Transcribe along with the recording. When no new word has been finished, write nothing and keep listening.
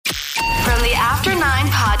From the After 9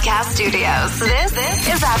 podcast studios, this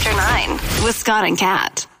is After 9 with Scott and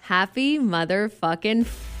Kat. Happy motherfucking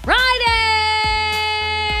Friday!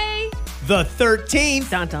 The 13th.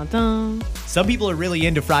 Dun, dun, dun. Some people are really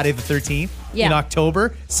into Friday the 13th in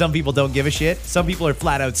October. Some people don't give a shit. Some people are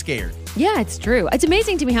flat out scared. Yeah, it's true. It's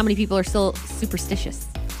amazing to me how many people are still superstitious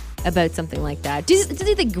about something like that. Did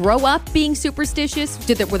they grow up being superstitious?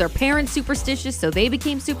 Were their parents superstitious, so they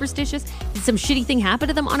became superstitious? Did some shitty thing happen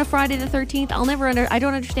to them on a Friday the 13th? I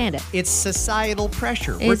don't understand it. It's societal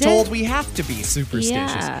pressure. Is We're told it? we have to be superstitious.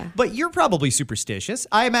 Yeah. But you're probably superstitious.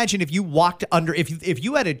 I imagine if you walked under, if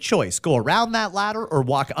you had a choice, go around that ladder or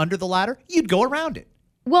walk under the ladder, you'd go around it.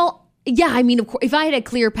 Well, yeah, I mean, of course, if I had a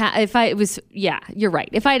clear path, you're right.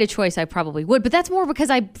 If I had a choice, I probably would. But that's more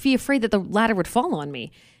because I'd be afraid that the ladder would fall on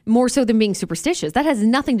me, more so than being superstitious. That has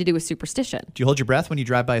nothing to do with superstition. Do you hold your breath when you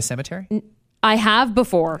drive by a cemetery? I have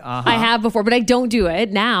before. But I don't do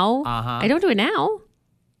it now. I don't do it now.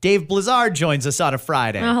 Dave Blizzard joins us on a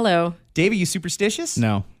Friday. Oh, hello. Dave, are you superstitious?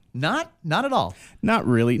 No. Not at all. Not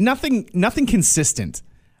really. Nothing consistent.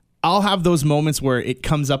 I'll have those moments where it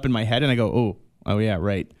comes up in my head and I go, oh yeah,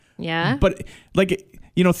 right. Yeah. But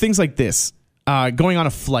things like this, going on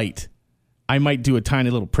a flight, I might do a tiny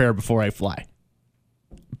little prayer before I fly.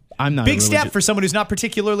 I'm not big step for someone who's not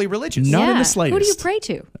particularly religious. Not in the slightest. Who do you pray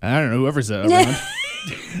to? I don't know, whoever's around.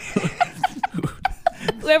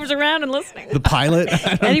 Whoever's around and listening. The pilot.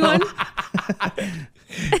 Anyone?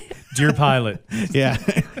 Dear pilot. Yeah.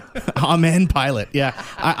 Amen, pilot. Yeah.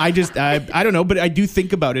 I don't know, but I do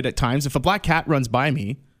think about it at times. If a black cat runs by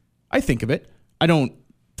me, I think of it. I don't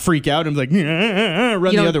freak out and be like,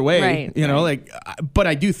 run the other way. Right, but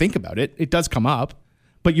I do think about it. It does come up.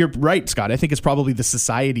 But you're right, Scott. I think it's probably the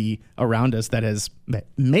society around us that has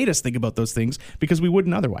made us think about those things because we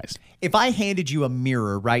wouldn't otherwise. If I handed you a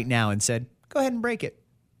mirror right now and said, go ahead and break it.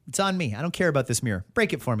 It's on me. I don't care about this mirror.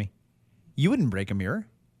 Break it for me. You wouldn't break a mirror.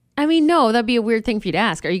 I mean, no, that'd be a weird thing for you to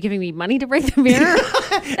ask. Are you giving me money to break the mirror?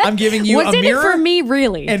 I'm giving you What's a mirror. What's in it for me,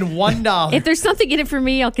 really? And $1. If there's something in it for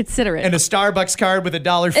me, I'll consider it. And a Starbucks card with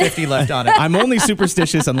 $1.50 left on it. I'm only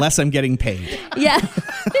superstitious unless I'm getting paid. Yeah.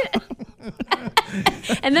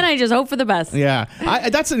 And then I just hope for the best. Yeah.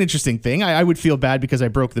 That's an interesting thing. I would feel bad because I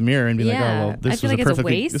broke the mirror and be like, oh, well, this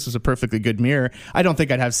was a perfectly good mirror. I don't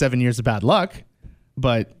think I'd have 7 years of bad luck,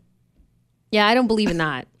 but... Yeah, I don't believe in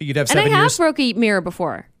that. You'd have 7 years? And I have broke a mirror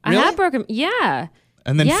before. Really? I have broken... Yeah.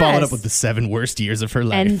 And then followed up with the 7 worst years of her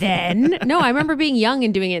life. And then... No, I remember being young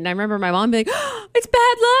and doing it, and I remember my mom being like, oh, it's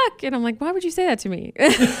bad luck! And I'm like, why would you say that to me?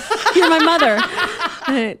 You're my mother.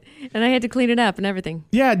 And I had to clean it up and everything.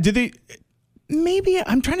 Yeah, maybe,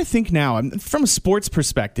 I'm trying to think now. From a sports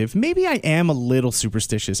perspective, maybe I am a little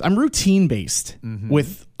superstitious. I'm routine-based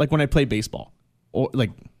with, like, when I play baseball. Or,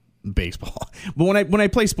 like... baseball, but when I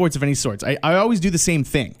play sports of any sorts, I always do the same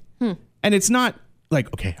thing, and it's not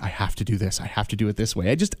like, okay, I have to do this, I have to do it this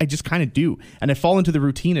way. I just kind of do, and I fall into the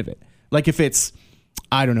routine of it. Like if it's,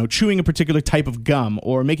 I don't know, chewing a particular type of gum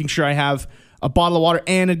or making sure I have a bottle of water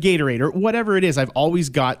and a Gatorade or whatever it is, I've always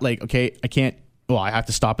got like, okay, I have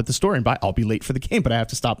to stop at the store and buy. I'll be late for the game, but I have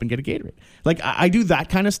to stop and get a Gatorade. Like I do that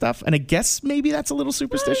kind of stuff, and I guess maybe that's a little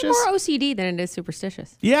superstitious. More OCD than it is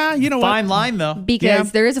superstitious. Yeah, you know what? Fine line though,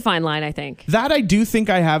 because there is a fine line. I think that I do think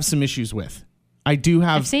I have some issues with. I do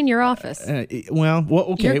have. I've seen your office. Okay.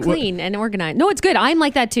 You're clean and organized. No, it's good. I'm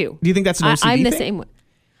like that too. Do you think that's an OCD I'm the thing? same way.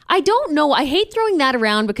 I don't know. I hate throwing that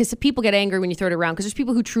around because people get angry when you throw it around because there's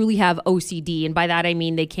people who truly have OCD, and by that I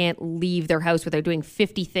mean they can't leave their house without doing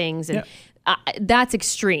 50 things, and that's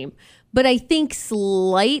extreme. But I think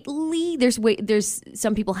slightly there's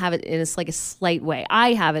some people have it in a slight way.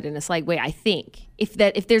 I have it in a slight way. I think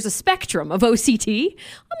if there's a spectrum of OCD,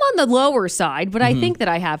 I'm on the lower side, but I think that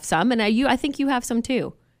I have some, and I think you have some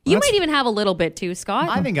too. You might even have a little bit too, Scott.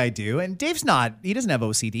 I think I do. And Dave's not. He doesn't have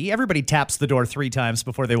OCD. Everybody taps the door 3 times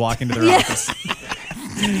before they walk into their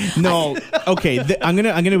office. No. Okay. I'm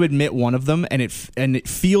gonna admit one of them, and it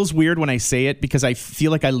feels weird when I say it because I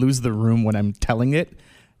feel like I lose the room when I'm telling it.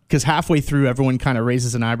 Because halfway through, everyone kind of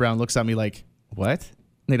raises an eyebrow and looks at me like, "What?"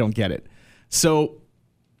 They don't get it. So,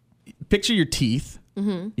 picture your teeth.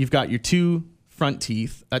 Mm-hmm. You've got your 2 front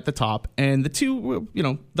teeth at the top, and the 2,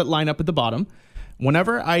 that line up at the bottom.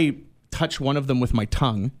 Whenever I touch one of them with my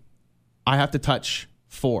tongue, I have to touch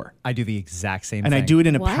 4. I do the exact same thing. And I do it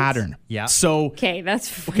in a pattern. Yeah. So okay,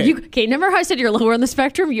 that's okay. Remember how I said you're lower on the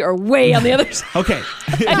spectrum? You are way on the other side. Okay.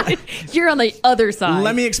 You're on the other side.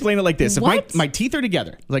 Let me explain it like this. What? If my teeth are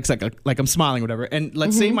together, like I'm smiling or whatever, and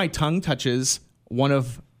let's say my tongue touches one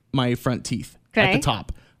of my front teeth at the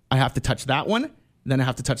top. I have to touch that one, then I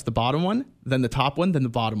have to touch the bottom one, then the top one, then the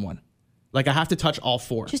bottom one. Like I have to touch all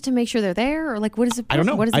 4. Just to make sure they're there, or like what is it? I don't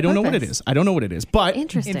know. What is the I don't know what it purpose? is. I don't know what it is. But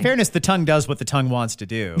Interesting. In fairness, the tongue does what the tongue wants to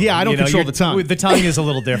do. Yeah, I don't control the tongue. The tongue is a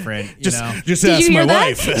little different. just Did ask you my hear that?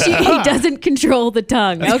 wife. He doesn't control the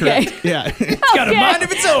tongue. Okay. Correct. Yeah. It's got a mind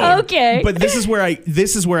of its own. Okay. But this is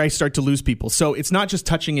where I start to lose people. So it's not just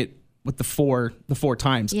touching it with the four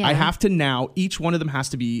times. Yeah. I have to now, each one of them has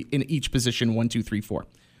to be in each position 1, 2, 3, 4.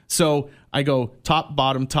 So I go top,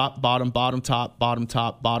 bottom, top, bottom, bottom, top, bottom,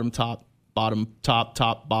 top, bottom, top, bottom, top,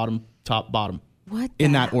 top, bottom, top, bottom. What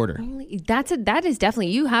in the that order? That is definitely,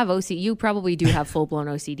 you have OCD. You probably do have full blown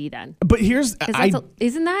OCD then. But here's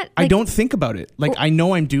isn't that? I don't think about it. Like I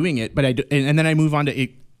know I'm doing it, but and then I move on to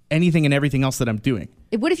anything and everything else that I'm doing.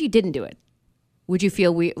 What if you didn't do it? Would you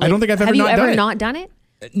feel weird? I don't think I've ever have you not ever done it. not done it?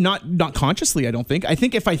 Not consciously. I don't think. I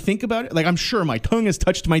think if I think about it, like I'm sure my tongue has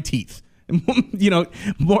touched my teeth,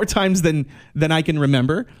 more times than I can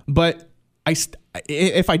remember. But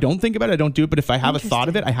if I don't think about it, I don't do it. But if I have a thought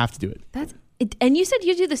of it, I have to do it. And you said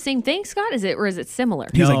you do the same thing, Scott? Is it similar?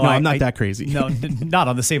 He's like, no, I'm not that crazy. No, not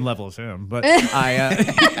on the same level as him. But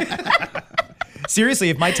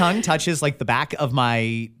seriously, if my tongue touches like the back of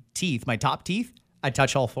my teeth, my top teeth, I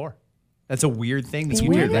touch all 4. That's a weird thing. That's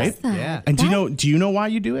weird, right? That? Yeah. And do you know why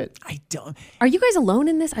you do it? I don't. Are you guys alone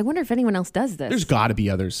in this? I wonder if anyone else does this. There's got to be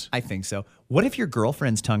others. I think so. What if your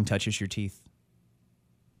girlfriend's tongue touches your teeth?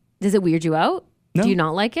 Does it weird you out? No. Do you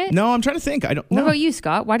not like it? No, I'm trying to think. I don't. What No. about you,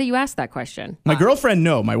 Scott? Why do you ask that question? My girlfriend,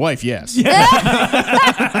 no. My wife, yes.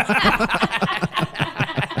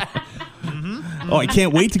 Oh, I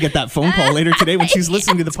can't wait to get that phone call later today when she's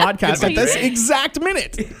listening to the podcast at this exact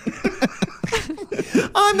minute.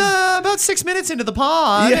 I'm about 6 minutes into the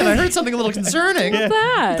pod, and I heard something a little concerning. Yeah.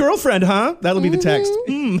 That? Girlfriend, huh? That'll be the text.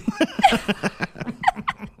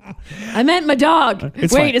 I meant my dog.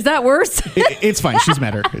 It's Wait, fine. is that worse? It's fine. She's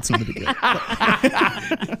met her. It's not a big deal.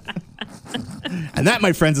 And that,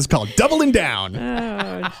 my friends, is called doubling down.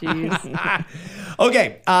 Oh, jeez.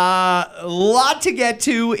 Okay, lot to get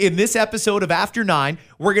to in this episode of After 9.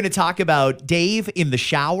 We're going to talk about Dave in the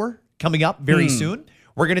shower coming up very soon.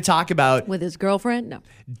 We're going to talk about With his girlfriend? No.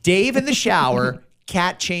 Dave in the shower,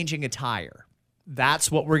 cat changing a tire.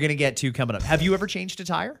 That's what we're going to get to coming up. Have you ever changed a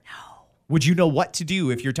tire? No. Would you know what to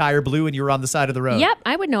do if your tire blew and you were on the side of the road? Yep,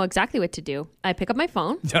 I would know exactly what to do. I pick up my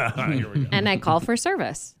phone Here we go. and I call for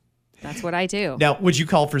service. That's what I do. Now, would you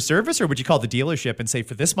call for service or would you call the dealership and say,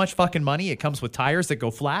 for this much fucking money, it comes with tires that go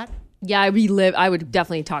flat? Yeah, I would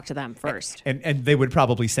definitely talk to them first. And they would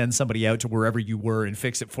probably send somebody out to wherever you were and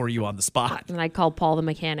fix it for you on the spot. And I'd call Paul the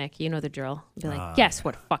mechanic. You know the drill. Be like, guess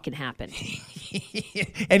what fucking happened?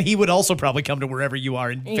 And he would also probably come to wherever you are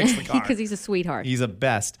and fix the car. Because he's a sweetheart. He's a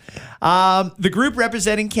best. The group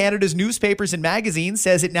representing Canada's newspapers and magazines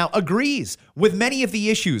says it now agrees with many of the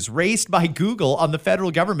issues raised by Google on the federal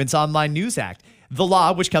government's Online News Act. The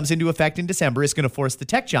law, which comes into effect in December, is going to force the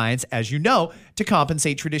tech giants, as you know, to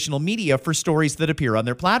compensate traditional media for stories that appear on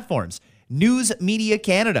their platforms. News Media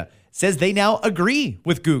Canada says they now agree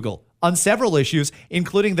with Google on several issues,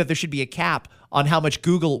 including that there should be a cap on how much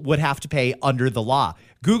Google would have to pay under the law.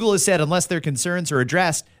 Google has said unless their concerns are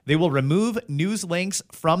addressed, they will remove news links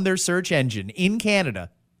from their search engine in Canada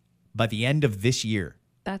by the end of this year.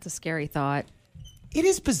 That's a scary thought. It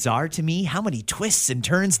is bizarre to me how many twists and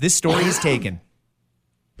turns this story has taken.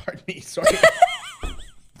 Pardon me. Sorry.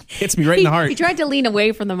 Hits me right in the heart. He tried to lean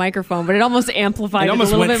away from the microphone, but it almost amplified it,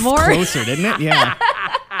 almost a little went bit more. closer, didn't it? Yeah.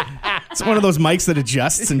 It's one of those mics that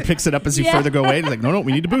adjusts and picks it up as you further go away. It's like, no,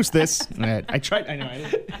 we need to boost this. I tried. I know. I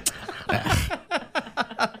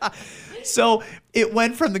did. So it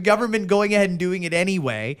went from the government going ahead and doing it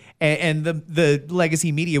anyway, and the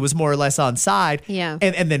legacy media was more or less on side. Yeah.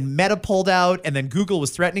 And then Meta pulled out, and then Google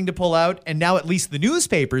was threatening to pull out, and now at least the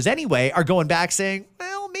newspapers anyway are going back saying,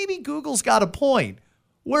 well, maybe Google's got a point.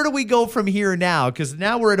 Where do we go from here now? Because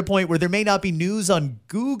now we're at a point where there may not be news on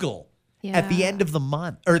Google at the end of the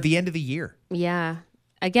month or the end of the year. Yeah.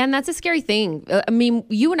 Again, that's a scary thing. I mean,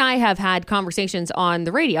 you and I have had conversations on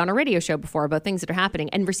the radio, on a radio show before about things that are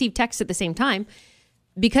happening and received texts at the same time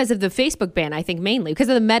because of the Facebook ban, I think mainly, because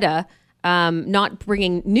of the Meta not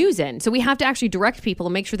bringing news in. So we have to actually direct people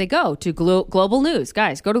and make sure they go to Global News.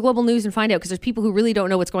 Guys, go to Global News and find out, because there's people who really don't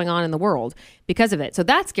know what's going on in the world because of it. So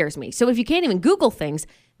that scares me. So if you can't even Google things,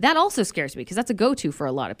 that also scares me because that's a go-to for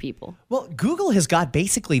a lot of people. Well, Google has got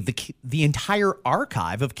basically the entire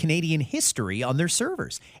archive of Canadian history on their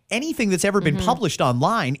servers. Anything that's ever been published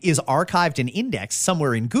online is archived and indexed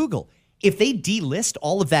somewhere in Google. If they delist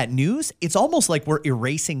all of that news, it's almost like we're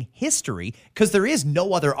erasing history because there is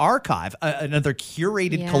no other archive, another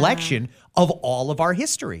curated collection of all of our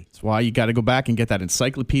history. That's why you got to go back and get that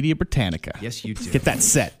Encyclopedia Britannica. Yes, you do. Get that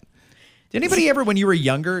set. Did anybody ever, when you were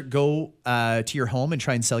younger, go to your home and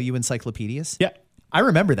try and sell you encyclopedias? Yeah. I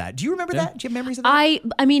remember that. Do you remember that? Do you have memories of that?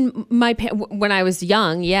 I mean, when I was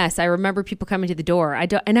young, yes, I remember people coming to the door. I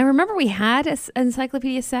remember we had an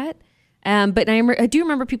encyclopedia set, but I do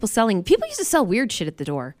remember people used to sell weird shit at the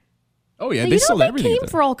door. Oh yeah, they sold everything. They came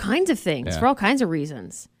for all kinds of things, for all kinds of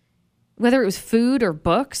reasons. Whether it was food or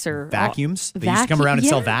books or vacuums. They used to come around and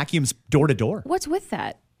sell vacuums door to door. What's with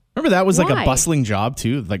that? Remember that was like a bustling job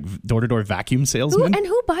too, like door-to-door vacuum salesman.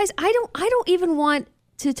 Who buys? I don't even want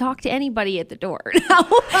to talk to anybody at the door now.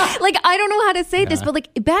 Like, I don't know how to say this, but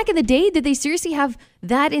like back in the day, did they seriously have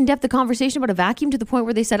that in-depth a conversation about a vacuum to the point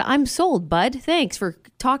where they said, "I'm sold, bud. Thanks for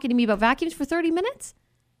talking to me about vacuums for 30 minutes"?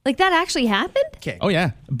 Like, that actually happened? Okay. Oh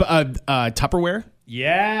yeah, Tupperware.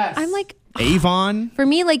 Yes. I'm like, Avon. for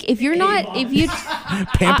me, like, if you're not, if you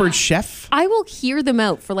Pampered Chef. I will hear them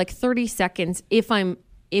out for like 30 seconds if I'm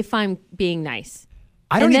being nice.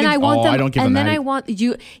 I don't and then even, I want them, I don't give and them then that. I want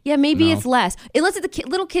you. Yeah, maybe it's less. Unless it's the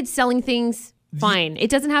little kids selling things. Fine, it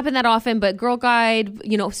doesn't happen that often. But Girl Guide,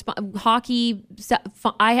 hockey,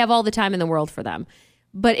 I have all the time in the world for them.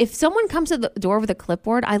 But if someone comes to the door with a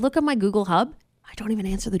clipboard, I look at my Google Hub. I don't even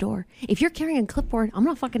answer the door. If you're carrying a clipboard, I'm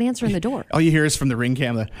not fucking answering the door. All you hear is from the ring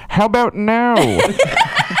cam. How about now?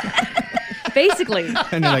 Basically.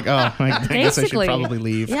 And you're like, oh, I guess I should probably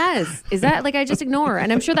leave. Yes. Is that like I just ignore?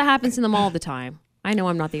 And I'm sure that happens to them all the time. I know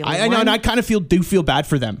I'm not the only one. I know, and I kind of do feel bad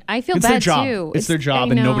for them. I feel it's bad their job. too. It's their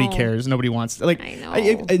job, and nobody cares. Nobody wants to. Like, I know.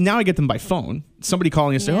 And now I get them by phone. Somebody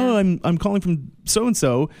calling and saying, "Oh, I'm calling from so and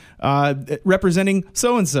so, representing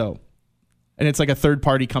so and so," and it's like a third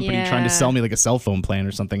party company trying to sell me like a cell phone plan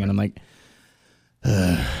or something, and I'm like,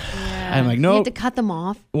 I'm like, no. You have to cut them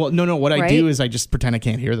off. Well, no. What I do is I just pretend I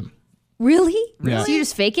can't hear them. Really? Yeah. So you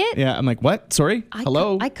just fake it? Yeah. I'm like, what? Sorry?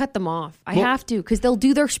 Hello? I cut them off. I have to because they'll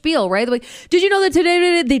do their spiel, right? They're like, did you know that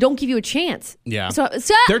today they don't give you a chance? Yeah. So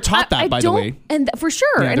they're taught that, by the way. And for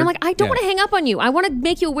sure. Yeah, and I'm like, I don't want to hang up on you. I want to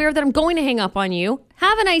make you aware that I'm going to hang up on you.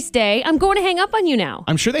 Have a nice day. I'm going to hang up on you now.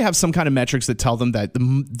 I'm sure they have some kind of metrics that tell them that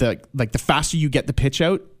the faster you get the pitch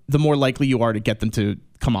out, the more likely you are to get them to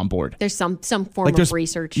come on board. There's some form of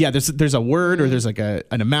research. Yeah, there's a word or there's like an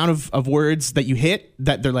amount of words that you hit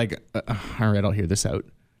that they're like, all right, I'll hear this out.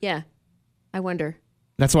 Yeah. I wonder.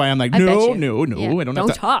 That's why I'm like, no, Yeah. I don't have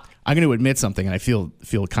to talk. I'm going to admit something, and I feel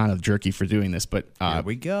kind of jerky for doing this, but here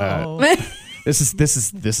we go. This is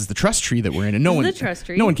the trust tree that we're in, and no one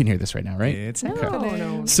can hear this right now, right? It's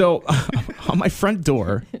No. So on my front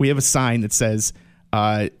door, we have a sign that says,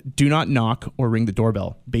 "Do not knock or ring the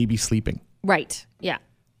doorbell. Baby sleeping." Right. Yeah.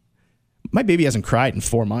 My baby hasn't cried in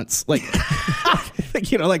 4 months. Like,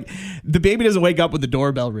 like the baby doesn't wake up when the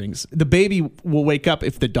doorbell rings. The baby will wake up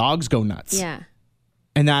if the dogs go nuts. Yeah.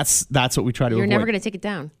 And that's what we try to avoid. You're never going to take it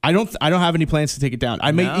down. I don't have any plans to take it down.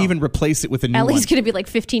 I may even replace it with a new one. Ellie's going to be like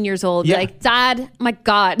 15 years old. Yeah. Like, Dad, my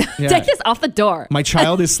God, Yeah. take this off the door. My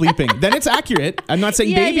child is sleeping. Then it's accurate. I'm not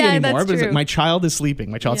saying baby anymore, that's but it's like true. my child is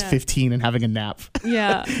sleeping. My child's 15 and having a nap.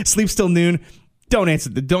 Yeah. Sleeps till noon. Don't answer.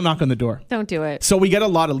 Don't knock on the door. Don't do it. So we get a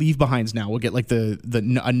lot of leave behinds now. We'll get like a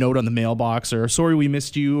note on the mailbox or sorry we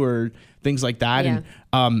missed you or things like that. Yeah.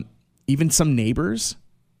 And even some neighbors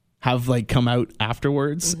have like come out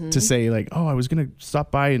afterwards to say like, oh, I was gonna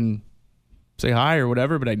stop by and say hi or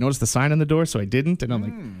whatever, but I noticed the sign on the door, so I didn't. And I'm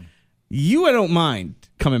like, I don't mind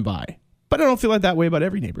coming by, but I don't feel like that way about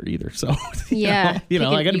every neighbor either. So Yeah. I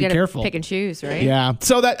got to be careful. Pick and choose, right? Yeah.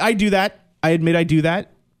 So that I do that. I admit I do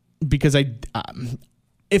that. Because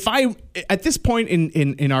if I at this point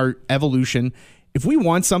in our evolution, if we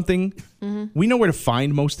want something, we know where to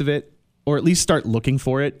find most of it, or at least start looking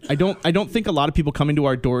for it. I don't think a lot of people coming to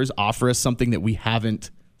our doors offer us something that we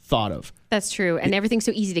haven't thought of. That's true, and everything's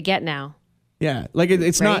so easy to get now. Yeah, like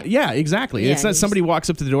it's Right? not. Yeah, exactly. Yeah, it's not somebody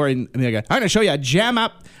walks up to the door and they go, "I'm going to show you a jam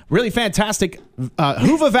up, really fantastic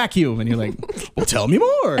Hoover vacuum," and you're like, "Well, tell me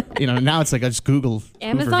more." Now it's like I just Google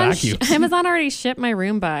Hoover vacuum. Amazon already shipped my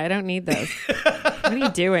Roomba. I don't need those. What are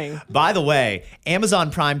you doing? By the way,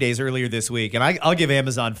 Amazon Prime Days earlier this week, and I'll give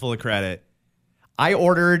Amazon full credit. I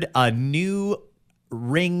ordered a new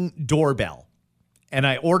Ring doorbell, and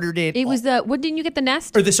I ordered it. It was what didn't you get the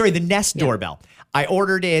Nest? The Nest doorbell. I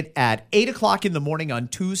ordered it at 8:00 in the morning on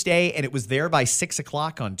Tuesday, and it was there by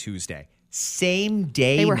 6:00 on Tuesday. Same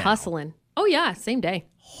day. They were now. hustling. Oh yeah, same day.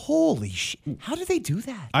 Holy shit! How do they do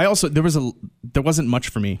that? I also there wasn't much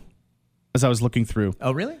for me as I was looking through.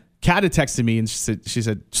 Oh really? Kat had texted me and she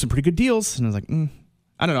said some pretty good deals, and I was like,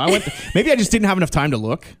 I don't know. Maybe I just didn't have enough time to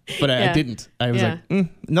look, but I didn't. I was like,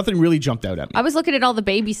 nothing really jumped out at me. I was looking at all the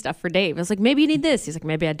baby stuff for Dave. I was like, maybe you need this. He's like,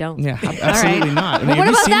 maybe I don't. Yeah, absolutely not. I mean, What have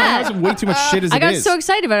you about seen my that? house? Way too much shit as I it got is. so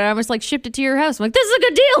excited about it. I was like, shipped it to your house. I'm like, this is a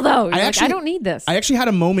good deal, though. I don't need this. I actually had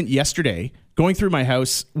a moment yesterday going through my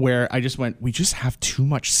house where I just went, we just have too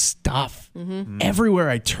much stuff. Everywhere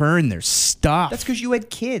I turn, there's stuff. That's because you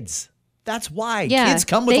had kids. That's why. Yeah, Kids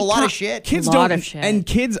come with a lot of shit. Kids A lot don't, of shit. and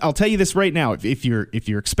kids. I'll tell you this right now: if you're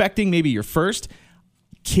expecting maybe your first,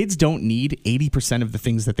 kids don't need 80% of the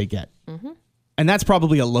things that they get, and that's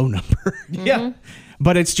probably a low number. Yeah,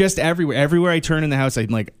 but it's just everywhere. Everywhere I turn in the house, I'm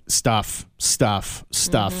like stuff,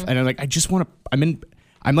 and I'm like, I just want to.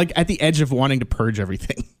 I'm like at the edge of wanting to purge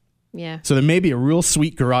everything. Yeah. So there may be a real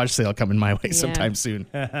sweet garage sale coming my way sometime soon.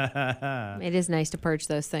 It is nice to purge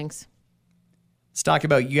those things. let's talk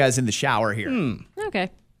about you guys in the shower here. Okay.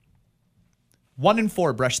 1 in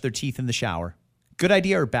 4 brush their teeth in the shower. Good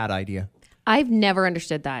idea or bad idea? I've never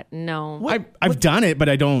understood that. No. I've done it, but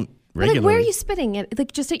I don't But regularly. like, where are you spitting it?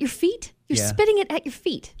 Like, just at your feet? You're Yeah. spitting it at your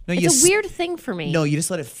feet. No, you it's a weird thing for me. No, you just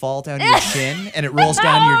let it fall down your chin, and it rolls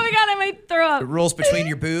down oh your. my God, I might throw up. It rolls between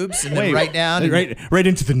your boobs, and then Wait, right down. and- right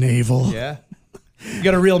into the navel. Yeah. You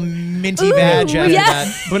got a real minty badge out of yeah.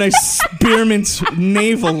 that. When I spearmint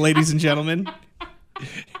navel, ladies and gentlemen.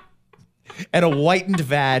 And a whitened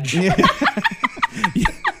vag. You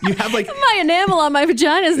have like My enamel on my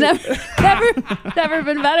vagina's never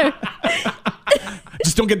been better.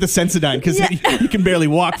 just don't get the Sensodyne because you can barely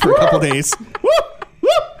walk for a couple days. Woo!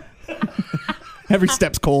 Woo! Every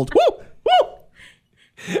step's cold. Woo! Woo!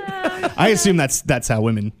 I assume that's how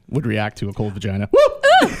women would react to a cold vagina. Woo!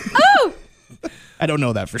 Oh, I don't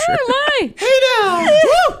know that for sure. my. Hey now!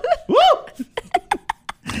 Woo! Woo!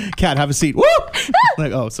 Cat, have a seat. Woo!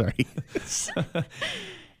 Like, oh, sorry.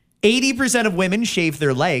 80% of women shave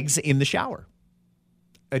their legs in the shower.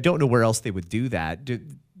 I don't know where else they would do that.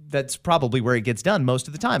 That's probably where it gets done most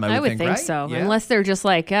of the time, I would think, right? so. Yeah. Unless they're just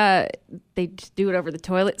like, they just do it over the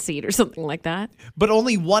toilet seat or something like that. But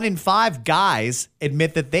only 1 in 5 guys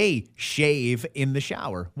admit that they shave in the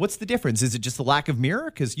shower. What's the difference? Is it just a lack of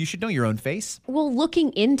mirror? Because you should know your own face. Well,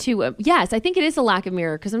 looking into it, yes, I think it is a lack of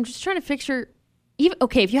mirror because I'm just trying to picture.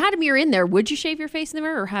 Okay, if you had a mirror in there, would you shave your face in the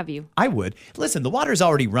mirror or have you? I would. Listen, the water's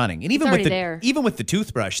already running. And even with the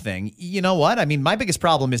toothbrush thing, you know what? I mean, my biggest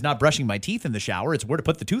problem is not brushing my teeth in the shower. It's where to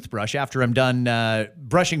put the toothbrush after I'm done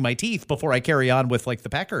brushing my teeth before I carry on with like the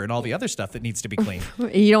pecker and all the other stuff that needs to be cleaned.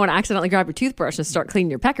 You don't want to accidentally grab your toothbrush and start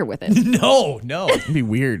cleaning your pecker with it. No. It'd be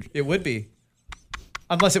weird. It would be.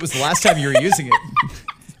 Unless it was the last time you were using it.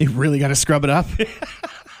 You really got to scrub it up.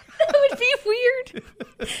 That would be weird.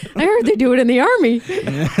 I heard they do it in the army.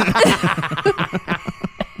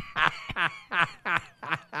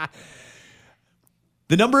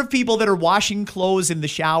 The number of people that are washing clothes in the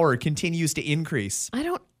shower continues to increase. I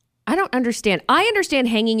don't understand. I understand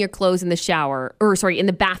hanging your clothes in the shower, in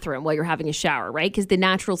the bathroom while you're having a shower, right? Because the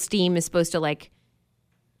natural steam is supposed to like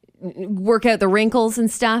work out the wrinkles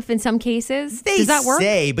and stuff in some cases. Does that work?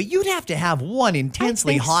 But you'd have to have one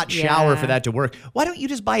intensely hot shower for that to work. Why don't you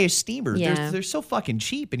just buy a steamer? Yeah. They're so fucking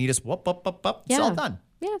cheap, and you just whoop, it's all done.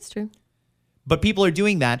 Yeah, it's true. But people are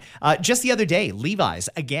doing that. Just the other day, Levi's,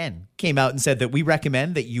 again, came out and said that we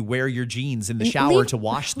recommend that you wear your jeans in the shower to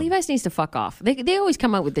wash them. Levi's needs to fuck off. They always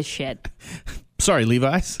come out with this shit. Sorry,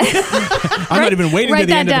 Levi's. I'm not even waiting to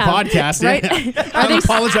the end of the podcast. Right? I'm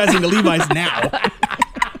apologizing to Levi's now.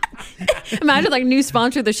 Imagine like new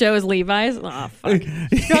sponsor of the show is Levi's. Oh, fuck.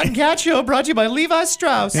 Cat and Cat Show brought to you by Levi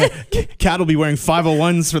Strauss. Cat will be wearing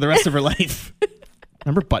 501s for the rest of her life.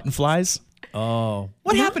 Remember button flies? Oh.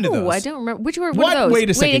 What happened to those? I don't remember. Which were What? are those? Wait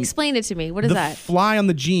a second. Explain it to me. What is The that? fly on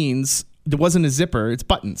the jeans, there wasn't a zipper. It's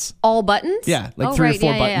buttons. All buttons? Yeah, like 3 or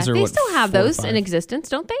 4 buttons or They what, still have 4 or those 5? in existence,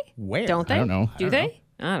 don't they? Where? Don't they? I don't know. Do they?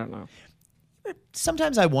 I don't know.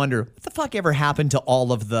 Sometimes I wonder, what the fuck ever happened to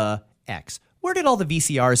all of the X? Where did all the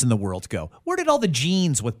VCRs in the world go? Where did all the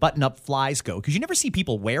jeans with button-up flies go? Because you never see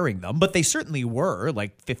people wearing them, but they certainly were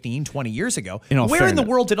like 15, 20 years ago. Where in the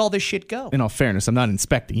world did all this shit go? In all fairness, I'm not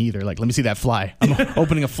inspecting either. Like, let me see that fly. I'm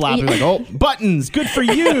opening a flap. They're like, oh, buttons. Good for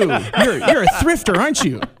you. You're a thrifter, aren't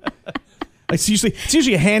you? It's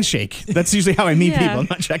usually a handshake. That's usually how I meet people. I'm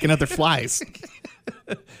not checking out their flies.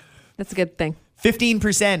 That's a good thing.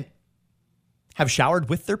 15% have showered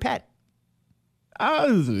with their pet.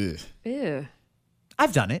 Ew.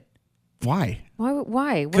 I've done it. Why?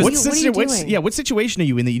 Why? What are you doing? What situation are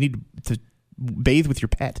you in that you need to bathe with your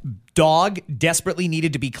pet. Dog desperately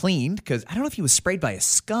needed to be cleaned because I don't know if he was sprayed by a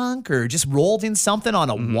skunk or just rolled in something on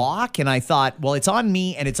a walk. And I thought, well, it's on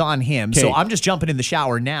me and it's on him. So I'm just jumping in the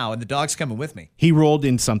shower now and the dog's coming with me. He rolled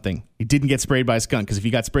in something. He didn't get sprayed by a skunk because if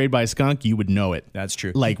you got sprayed by a skunk, you would know it. That's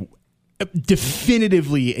true. Like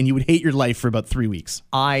definitively, and you would hate your life for about 3 weeks.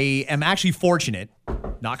 I am actually fortunate,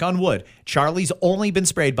 knock on wood, Charlie's only been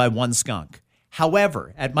sprayed by one skunk.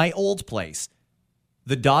 However, at my old place,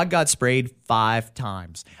 the dog got sprayed 5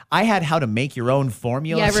 times. I had how to make your own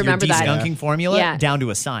formula. Yeah, I remember your that. de-skunking formula down to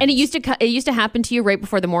a science. And it used to happen to you right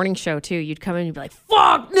before the morning show too. You'd come in and you'd be like,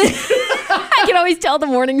 "Fuck!" I can always tell the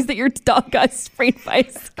mornings that your dog got sprayed by a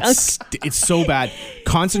skunk. It's so bad.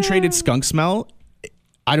 Concentrated skunk smell.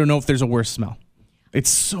 I don't know if there's a worse smell. It's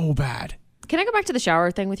so bad. Can I go back to the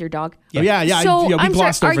shower thing with your dog? Yeah. So we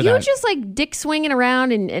glossed over are that. you just like dick swinging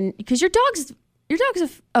around and because your dog's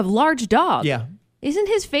a large dog? Yeah. Isn't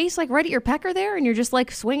his face like right at your pecker there, and you're just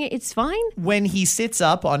like swinging? It's fine. When he sits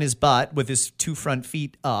up on his butt with his 2 front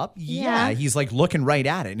feet up, he's like looking right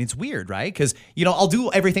at it. And it's weird, right? Because, I'll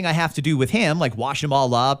do everything I have to do with him, like wash him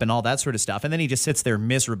all up and all that sort of stuff. And then he just sits there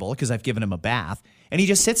miserable because I've given him a bath. And he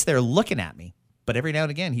just sits there looking at me. But every now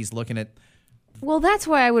and again, he's looking at... Well, that's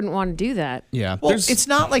why I wouldn't want to do that. Yeah. Well, it's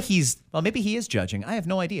not like maybe he is judging. I have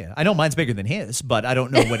no idea. I know mine's bigger than his, but I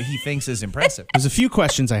don't know what he thinks is impressive. There's a few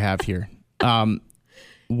questions I have here.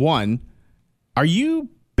 One, are you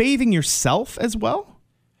bathing yourself as well?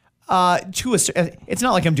 It's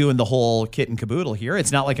not like I'm doing the whole kit and caboodle here.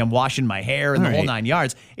 It's not like I'm washing my hair and the whole 9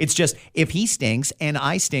 yards. It's just if he stinks and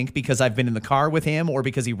I stink because I've been in the car with him or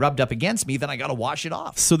because he rubbed up against me, then I got to wash it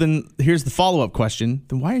off. So then here's the follow-up question.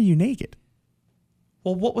 Then why are you naked?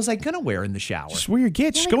 Well, what was I going to wear in the shower? Just wear your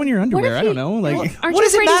gitch. Go in your underwear. I don't know. Like, Aren't What you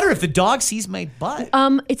does it afraid matter if the dog sees my butt?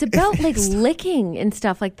 It's about like licking and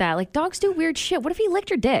stuff like that. Like dogs do weird shit. What if he licked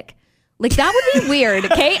your dick? Like that would be weird,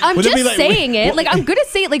 okay? I'm Would it just be like- saying it. what- Like I'm gonna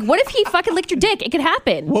say it. Like what if he fucking licked your dick? It could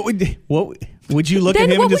happen. what would you look Then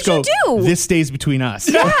at him what and just would go, you do? this stays between us?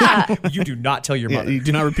 Yeah. You do not tell your Yeah, mother. you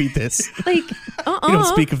do not repeat this. Like You don't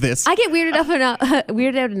speak of this. I get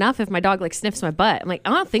weirded out enough if my dog like sniffs my butt. I'm like,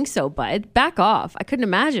 I don't think so, bud. Back off. I couldn't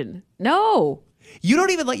imagine. No. You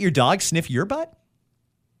don't even let your dog sniff your butt?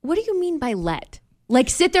 What do you mean by let? Like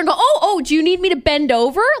sit there and go, oh, do you need me to bend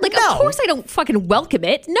over? Like, No. of course I don't fucking welcome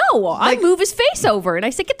it. No, I move his face over and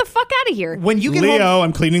I say, get the fuck out of here. When you get Leo, home,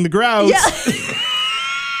 I'm cleaning the grouse.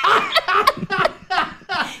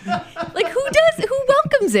 Like who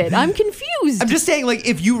welcomes it? I'm confused. I'm just saying, like,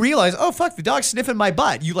 if you realize, oh, fuck, the dog's sniffing my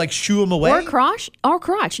butt, you, like, shoo him away? Or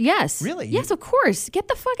crotch, yes. Really? Yes, of course. Get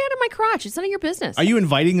the fuck out of my crotch. It's none of your business. Are you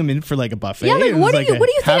inviting them in for like a buffet? yeah, like It's what do you a,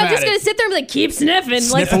 think? have I'm just at gonna it. sit there and be like, keep sniffing.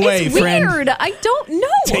 Sniff like away, it's friend. weird. I don't know.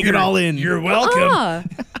 Take it all in. You're welcome.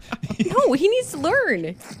 No, he needs to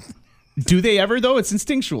learn. Do they ever though? It's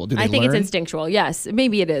instinctual. Do they I think learn? it's instinctual. Yes,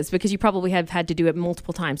 maybe it is because you probably have had to do it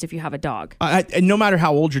multiple times if you have a dog. And no matter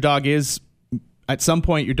how old your dog is, at some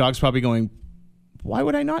point your dog's probably going, why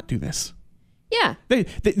would I not do this? Yeah. They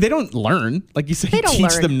don't learn. Like you say, They don't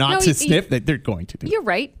teach learn. them not No, to sniff. They're going to do it. You're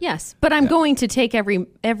right. Yes, but I'm going to take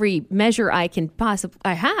every measure I can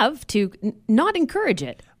possibly have to not encourage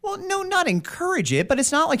it. Well, no, not encourage it, but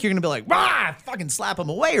it's not like you're going to be like, rah, fucking slap him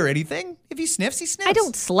away or anything. If he sniffs, he sniffs. I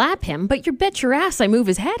don't slap him, but you bet your ass I move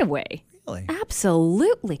his head away. Really?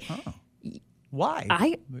 Absolutely.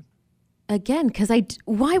 Why? Because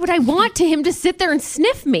why would I want him to sit there and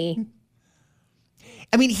sniff me?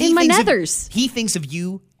 I mean, In my nethers. he thinks of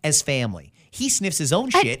you as family. He sniffs his own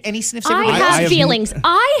shit, and he sniffs I everybody have else's. feelings.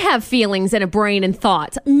 I have feelings and a brain and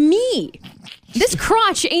thoughts. Me. This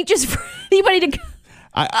crotch ain't just for anybody to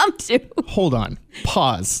come to. Hold on.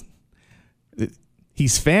 Pause.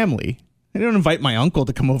 He's family. I don't invite my uncle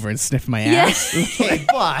to come over and sniff my ass. Okay,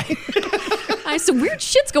 why? Some weird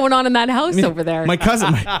shit's going on in that house over there. My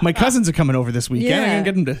cousins are coming over this weekend. Yeah. I'm gonna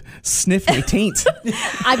get them to sniff my taint.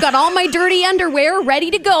 I've got all my dirty underwear ready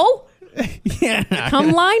to go. Yeah.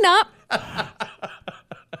 Come line up.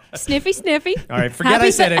 Sniffy, sniffy. All right, forget I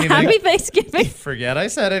said anything. Happy Thanksgiving. Forget I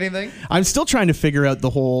said anything. I'm still trying to figure out the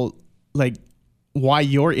whole like why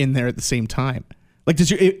you're in there at the same time. Like,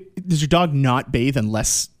 does your dog not bathe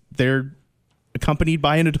unless they're accompanied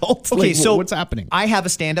by an adult? Okay, Like, so what's happening? I have a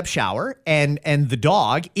stand-up shower, and the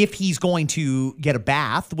dog, if he's going to get a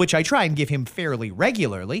bath, which I try and give him fairly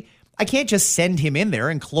regularly, I can't just send him in there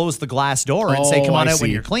and close the glass door and say, "Come on I out when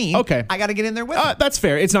see. you're clean." Okay. I got to get in there with him. That's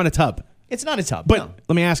fair. It's not a tub. It's not a tub, But no.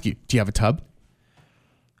 let me ask you: do you have a tub?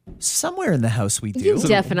 Somewhere in the house we do. You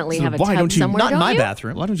definitely so have a why tub don't you- somewhere, Not in don't my you?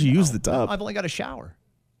 bathroom. Why don't you use the tub? I've only got a shower.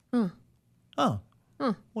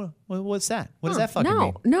 What's that? What does that fucking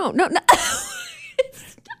No, mean? no.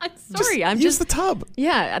 It's Sorry, I'm use just the tub.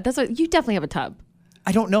 Yeah, that's what you definitely have a tub.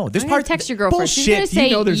 I don't know. This I'm gonna part text your girlfriend. She's gonna Bullshit. say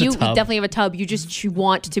You know there's a you tub. definitely have a tub. You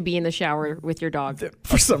want to be in the shower with your dog.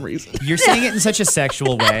 For some reason. You're saying it in such a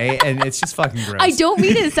sexual way, and it's just fucking gross. I don't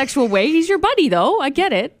mean it in a sexual way. He's your buddy, though. I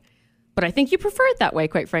get it, but I think you prefer it that way.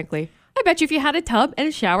 Quite frankly, I bet you if you had a tub and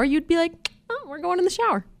a shower, you'd be like, "Oh, we're going in the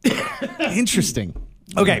shower." Interesting.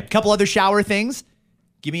 Okay, a couple other shower things.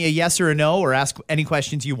 Give me a yes or a no, or ask any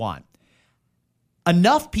questions you want.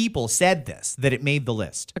 Enough people said this that it made the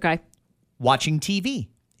list. Okay. Watching TV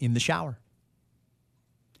in the shower.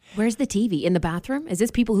 Where's the TV? In the bathroom? Is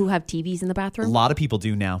this people who have TVs in the A bathroom? lot of people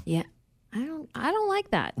do now. Yeah. I don't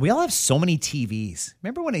like that. We all have so many TVs.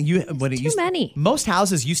 Remember when it used many. Most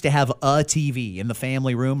houses used to have a TV in the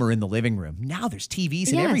family room or in the living room. Now there's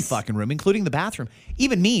TVs in every Yes. fucking room, including the bathroom.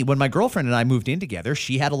 Even me, when my girlfriend and I moved in together,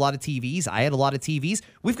 she had a lot of TVs. I had a lot of TVs.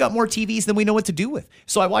 We've got more TVs than we know what to do with.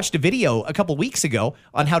 So I watched a video a couple weeks ago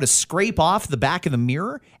on how to scrape off the back of the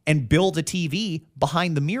mirror and build a TV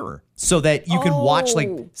behind the mirror so that you can watch like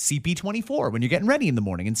CP24 when you're getting ready in the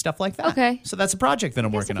morning and stuff like that. Okay. So that's a project that I'm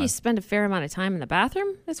I guess working if on. you spend a fair amount of time in the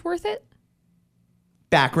bathroom, it's worth it.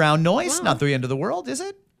 Background noise, Wow. not the end of the world, is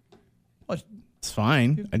it? Well, It's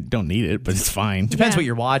fine. I don't need it, but it's fine. depends Yeah. what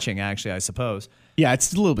you're watching, actually, I suppose. Yeah,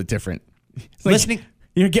 it's a little bit different. It's like Listening-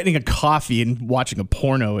 You're getting a coffee and watching a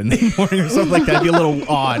porno in the morning or something like that. It'd be a little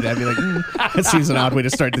odd. I'd be like, that seems an odd way to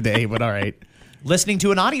start the day, but all right. Listening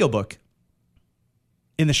to an audiobook.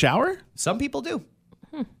 In the shower? Some people do.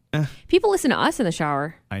 People listen to us in the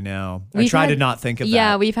shower. I know. I We've try to had- not think of Yeah,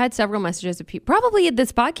 that. we've had several messages of people, probably at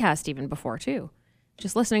this podcast even before too.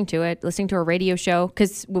 Just listening to it, listening to a radio show.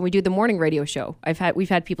 Because when we do the morning radio show, we've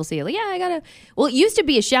had people say, like, "Yeah, I gotta." Well, it used to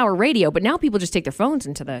be a shower radio, but now people just take their phones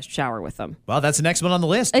into the shower with them. Well, that's the next one on the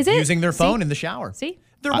list. Is it? Using their phone See? in the shower. See?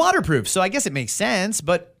 They're waterproof, so I guess it makes sense,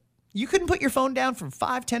 but you couldn't put your phone down for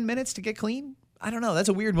 5-10 minutes to get clean? I don't know. That's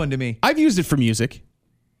a weird one to me. I've used it for music.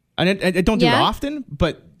 And I don't do it Yeah? often,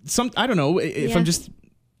 but I don't know, if Yeah. I'm just...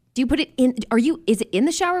 Do you put it in? Is it in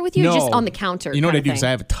the shower with you, or No. just on the counter? You know what I kind do of is thing?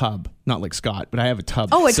 I have a tub, not like Scott, but I have a tub.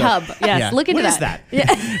 Oh, a So- tub. Yes, Yeah. look into What is that.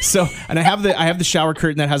 that? Yeah. So, and I have the shower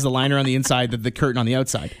curtain that has the liner on the inside, the curtain on the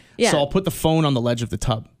outside. Yeah. So I'll put the phone on the ledge of the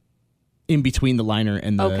tub, in between the liner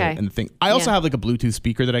and the Okay. and the thing. I also Yeah. have like a Bluetooth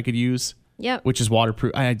speaker that I could use. Yep. Which is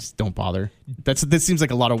waterproof. I just don't bother. This seems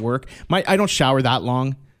like a lot of work. I don't shower that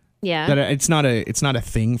long. Yeah. That it's not a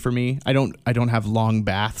thing for me. I don't have long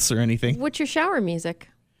baths or anything. What's your shower music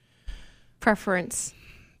preference?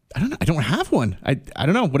 I don't know. I don't have one. I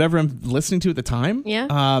don't know. Whatever I'm listening to at the time.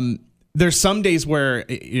 Yeah. There's some days where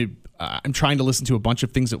I'm trying to listen to a bunch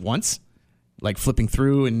of things at once, like flipping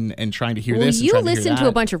through and trying to hear Well, this. and you trying to hear listen to that.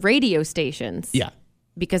 a bunch of radio stations. Yeah.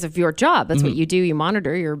 Because of your job. That's what you do. You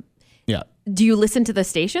monitor your. Yeah. Do you listen to the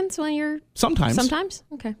stations when you're. Sometimes. Sometimes?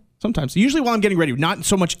 Okay. Sometimes. Usually while I'm getting ready, not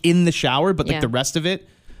so much in the shower, but like Yeah. the rest of it.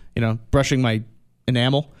 Brushing my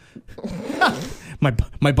enamel.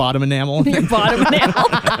 my bottom enamel. Your bottom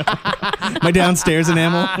enamel. My downstairs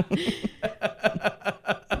enamel.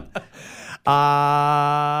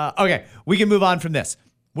 Okay, we can move on from this.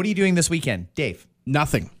 What are you doing this weekend, Dave?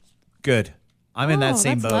 Nothing. Good. I'm in that Oh,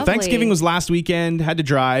 same that's boat. lovely. Thanksgiving was last weekend. Had to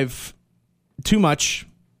drive too much,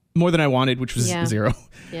 more than I wanted, which was Yeah. 0.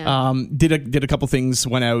 Yeah. Did a couple things,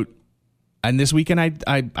 went out, and this weekend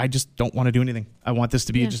I just don't want to do anything. I want this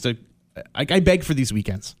to be Yeah. just I beg for these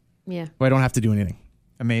weekends Yeah. where I don't have to do anything.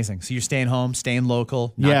 Amazing. So you're staying home, staying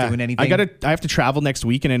local, not doing anything. I have to travel next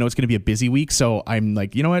week, and I know it's going to be a busy week, so I'm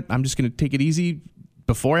like, you know what? I'm just going to take it easy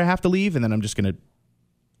before I have to leave, and then I'm just going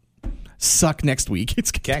to suck next week.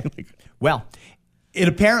 It's Okay. Well, it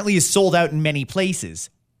apparently is sold out in many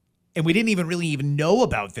places, and we didn't even know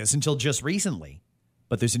about this until just recently.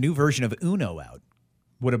 But there's a new version of Uno out.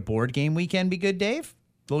 Would a board game weekend be good, Dave?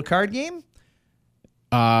 Little card game?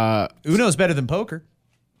 Uno's better than poker.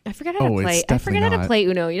 I forgot how to it's play. I definitely forgot how to not. play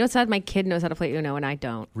Uno. You know, it's sad my kid knows how to play Uno and I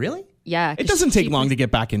don't. Really? Yeah. It doesn't take long to get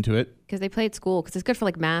back into it. Because they play at school. Because it's good for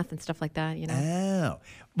like math and stuff like that, you know? Oh.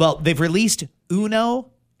 Well, they've released Uno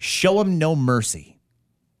Show 'em No Mercy.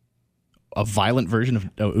 A violent version of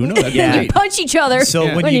Uno? That'd be Yeah. great. Punch each other.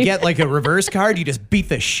 So when you get like a reverse card, you just beat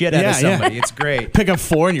the shit out of Yeah, yeah. somebody. It's great. Pick up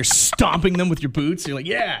 4 and you're stomping them with your boots. You're like,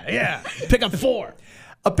 yeah. Pick up 4.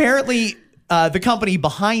 Apparently, the company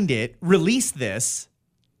behind it released this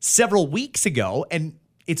several weeks ago, and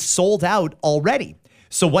it's sold out already.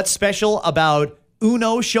 So what's special about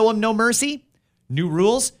Uno Show 'em No Mercy? New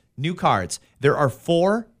rules, new cards. There are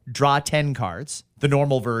 4 draw 10 cards. The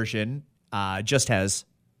normal version just has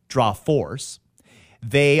draw 4s.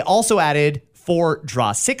 They also added 4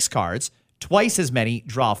 draw 6 cards, twice as many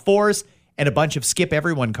draw 4s, and a bunch of skip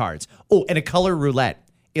everyone cards. Oh, and a color roulette.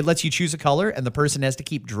 It lets you choose a color, and the person has to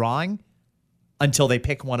keep drawing until they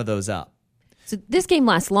pick one of those up. So this game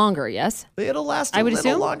lasts longer, yes? It'll last a would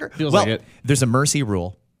little assume? longer. Feels well, like it. There's a mercy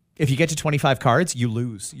rule. If you get to 25 cards, you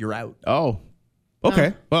lose. You're out. Oh,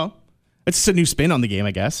 okay. Well, it's just a new spin on the game,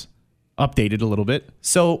 I guess. Updated a little bit.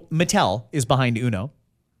 So Mattel is behind Uno.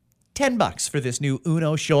 $10 for this new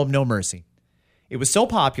Uno Show 'em No Mercy. It was so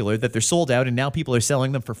popular that they're sold out, and now people are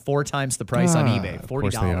selling them for 4 times the price on eBay. $40. Of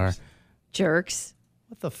course they are. Jerks.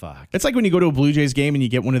 What the fuck? It's like when you go to a Blue Jays game and you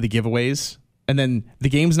get one of the giveaways, and then the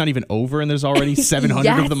game's not even over, and there's already 700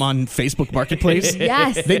 Yes. of them on Facebook Marketplace.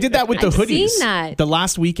 Yes. They did that with the I've hoodies. seen that. The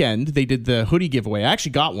last weekend, they did the hoodie giveaway. I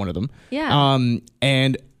actually got one of them. Yeah.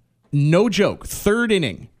 And no joke, third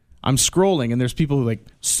inning, I'm scrolling, and there's people who like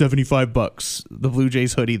 $75, the Blue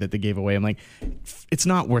Jays hoodie that they gave away. I'm like, it's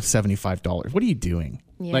not worth $75. What are you doing?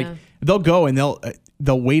 Yeah. Like, they'll go and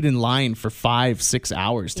they'll wait in line for 5-6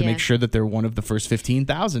 hours to Yeah. make sure that they're one of the first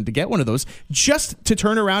 15,000 to get one of those, just to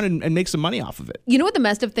turn around and make some money off of it. You know what the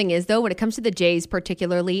messed up thing is, though? When it comes to the Jays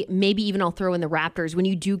particularly, maybe even I'll throw in the Raptors, when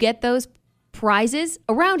you do get those prizes,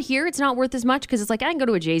 around here, it's not worth as much because it's like, I can go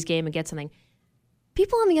to a Jays game and get something.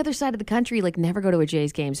 People on the other side of the country like never go to a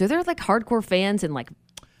Jays game. So they're like hardcore fans in like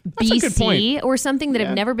That's a good point. BC or something that Yeah.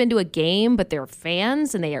 have never been to a game, but they're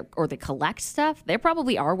fans and they collect stuff. They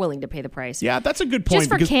probably are willing to pay the price. Yeah, that's a good point. Just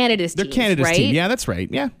for because Canada's they're teams, Canada's right? team. Yeah, that's right.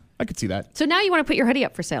 Yeah, I could see that. So now you want to put your hoodie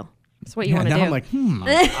up for sale. That's what you want to now do. I'm like,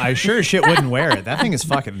 I sure as shit wouldn't wear it. That thing is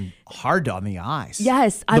fucking hard on the eyes.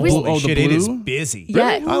 Yes, I was. Holy the shit, it is blue? busy.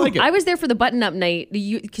 Yeah, Really? I like it. I was there for the button-up night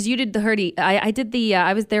because you did the hoodie. I did the.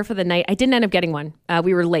 I was there for the night. I didn't end up getting one.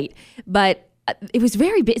 We were late, but it was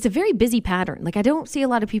it's a very busy pattern. Like I don't see a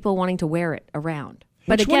lot of people wanting to wear it around.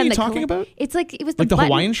 But Which again, one are you the talking about? It's like it was Like the button-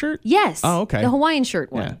 Hawaiian shirt? Yes. Oh, okay. The Hawaiian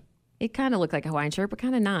shirt one. Yeah. It kind of looked like a Hawaiian shirt, but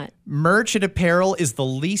kind of not. Merch and apparel is the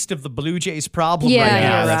least of the Blue Jays' problem Yeah, right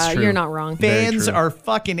now. that's true. You're not wrong. Very Fans true. are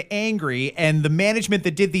fucking angry, and the management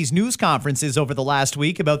that did these news conferences over the last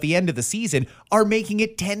week about the end of the season are making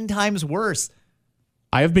it 10 times worse.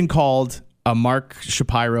 I have been called a Mark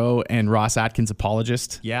Shapiro and Ross Atkins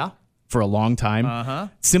apologist Yeah? for a long time.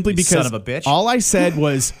 Simply You because son of a bitch. all I said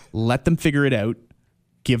was let them figure it out,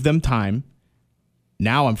 give them time.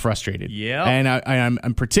 Now I'm frustrated. Yeah. And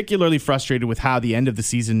I'm particularly frustrated with how the end of the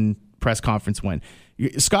season press conference went.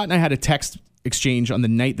 Scott and I had a text exchange on the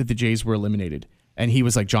night that the Jays were eliminated. And he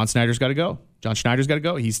was like, John Schneider's got to go. John Schneider's got to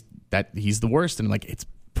go. He's the worst. And I'm like, it's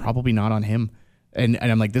probably not on him. And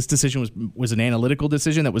I'm like, this decision was an analytical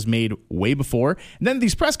decision that was made way before. And then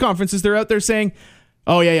these press conferences, they're out there saying,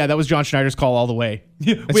 oh, yeah, that was John Schneider's call all the way.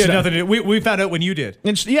 We had nothing to do. We found out when you did.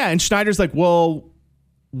 And Schneider's like, well,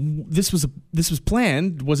 this was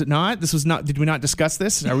planned, was it not? This was not. Did we not discuss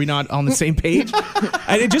this? Are we not on the same page?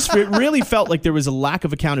 And it really felt like there was a lack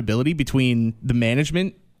of accountability between the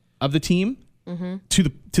management of the team to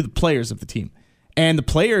the players of the team, and the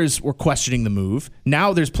players were questioning the move.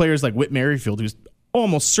 Now there's players like Whit Merrifield, who's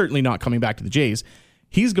almost certainly not coming back to the Jays.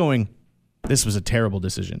 He's going, this was a terrible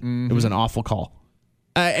decision. It was an awful call.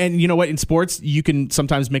 And you know what? In sports, you can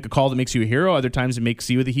sometimes make a call that makes you a hero. Other times it makes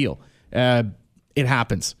you the heel. It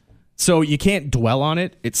happens. So you can't dwell on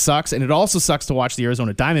it. It sucks. And it also sucks to watch the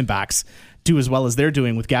Arizona Diamondbacks do as well as they're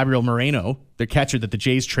doing with Gabriel Moreno, their catcher that the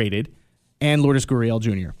Jays traded, and Lourdes Gurriel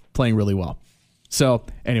Jr. playing really well. So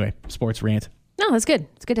anyway, sports rant. No, that's good.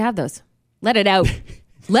 It's good to have those. Let it out.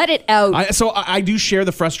 Let it out. I do share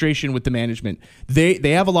the frustration with the management. They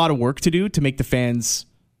have a lot of work to do to make the fans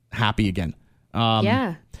happy again.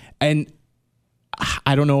 Yeah. And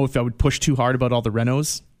I don't know if I would push too hard about all the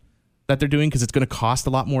renos that they're doing because it's going to cost a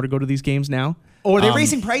lot more to go to these games now. Oh, are they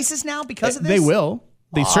raising prices now because of this? They will.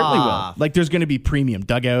 They certainly will. Like there's going to be premium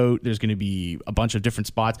dugout. There's going to be a bunch of different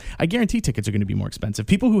spots. I guarantee tickets are going to be more expensive.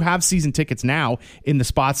 People who have season tickets now in the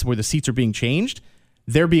spots where the seats are being changed,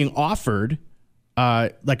 they're being offered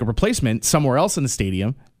like a replacement somewhere else in the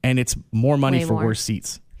stadium, and it's more money Way for more. worse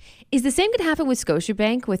seats. Is the same going to happen with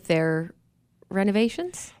Scotiabank with their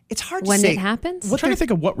renovations? It's hard to when say. it happens. I'm trying to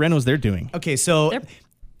think of what renos they're doing. Okay, so...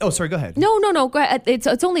 Oh, sorry, go ahead. No. Go ahead. It's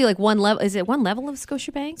only like one level. Is it one level of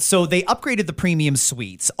Scotiabank? So they upgraded the premium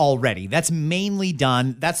suites already. That's mainly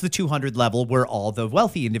done. That's the 200 level where all the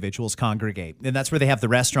wealthy individuals congregate, and that's where they have the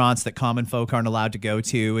restaurants that common folk aren't allowed to go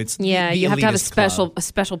to. It's Yeah, the you have to have elitist a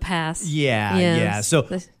special pass. Yeah, Yes. yeah. So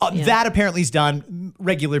Yeah. that apparently is done.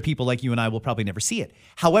 Regular people like you and I will probably never see it.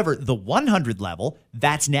 However, the 100 level,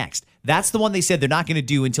 that's next. That's the one they said they're not going to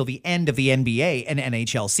do until the end of the NBA and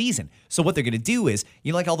NHL season. So what they're going to do is,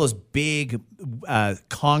 you know, like all those big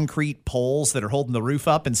concrete poles that are holding the roof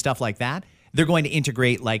up and stuff like that, they're going to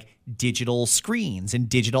integrate like digital screens and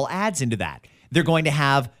digital ads into that. They're going to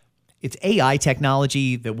have It's AI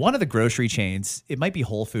technology that one of the grocery chains, it might be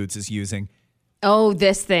Whole Foods, is using. Oh,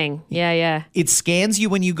 this thing. Yeah. It scans you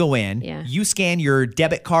when you go in. Yeah. You scan your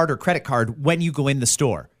debit card or credit card when you go in the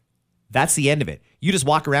store. That's the end of it. You just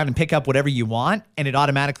walk around and pick up whatever you want, and it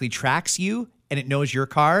automatically tracks you, and it knows your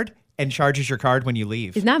card and charges your card when you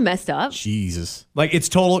leave. Isn't that messed up? Jesus. Like, it's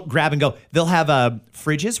total grab and go. They'll have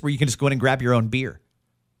fridges where you can just go in and grab your own beer.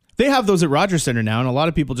 They have those at Rogers Center now, and a lot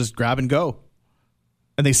of people just grab and go.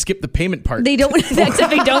 And they skip the payment part. They don't, except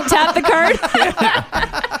they don't tap the card.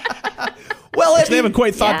 Well, They haven't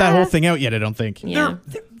quite thought that whole thing out yet, I don't think. Yeah.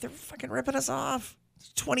 They're fucking ripping us off.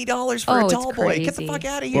 $20 for a it's tall boy. Get the crazy. fuck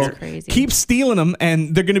out of here. It's crazy. Keep stealing them,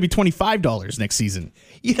 and they're going to be $25 next season.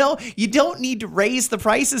 You know, you don't need to raise the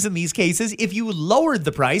prices in these cases. If you lowered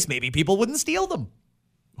the price, maybe people wouldn't steal them.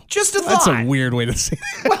 Just a That's thought. a weird way to say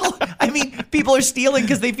that. Well, I mean, people are stealing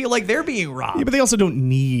because they feel like they're being robbed. Yeah, but they also don't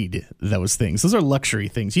need those things. Those are luxury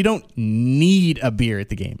things. You don't need a beer at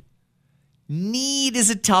the game. Need is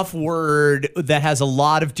a tough word that has a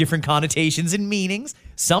lot of different connotations and meanings.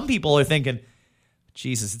 Some people are thinking,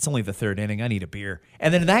 Jesus, it's only the third inning. I need a beer.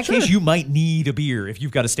 And then in that case, you might need a beer if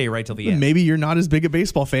you've got to stay right till the end. Maybe you're not as big a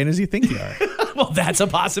baseball fan as you think you are. Well, that's a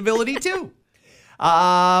possibility too.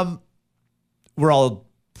 We're all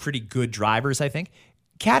pretty good drivers, I think.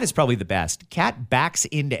 Kat is probably the best. Kat backs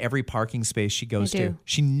into every parking space she goes I to. do.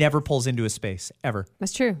 She never pulls into a space, ever.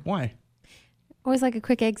 That's true. Why? Always like a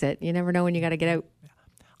quick exit. You never know when you got to get out.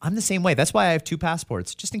 I'm the same way. That's why I have 2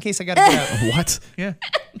 passports, just in case I got to get out. What? Yeah.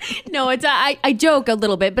 No, it's I joke a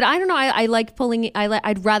little bit, but I don't know. I like pulling.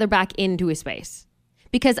 I'd rather back into a space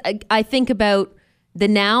because I think about the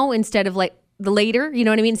now instead of like the later. You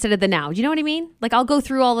know what I mean? Instead of the now. Do you know what I mean? Like I'll go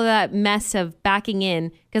through all of that mess of backing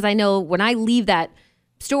in because I know when I leave that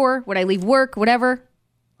store, when I leave work, whatever.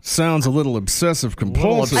 Sounds a little obsessive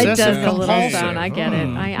compulsive. It does Obsessive a little compulsive. down. I get it.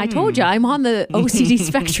 I told you I'm on the OCD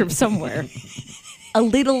spectrum somewhere. A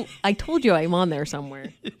little. I told you I'm on there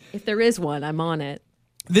somewhere. If there is one, I'm on it.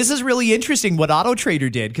 This is really interesting what Auto Trader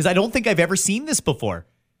did because I don't think I've ever seen this before.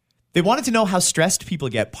 They wanted to know how stressed people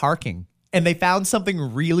get parking, and they found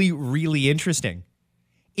something really, really interesting.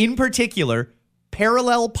 In particular,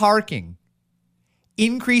 parallel parking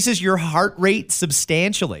increases your heart rate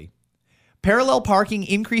substantially. Parallel parking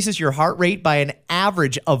increases your heart rate by an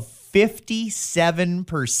average of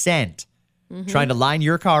 57%. Trying to line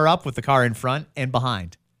your car up with the car in front and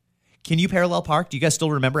behind. Can you parallel park? Do you guys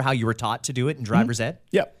still remember how you were taught to do it in driver's ed?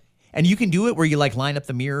 Yep. And you can do it where you like line up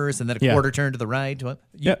the mirrors and then a quarter turn to the right.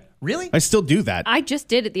 Yep. Really? I still do that. I just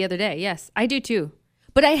did it the other day. Yes, I do too.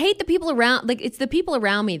 But I hate the people around. Like it's the people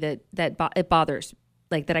around me that it bothers.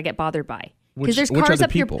 Like that I get bothered by. Because there's Which cars other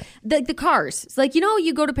up here. people? The cars. It's like, you know,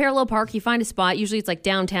 you go to parallel park, you find a spot. Usually it's like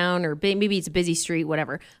downtown or maybe it's a busy street,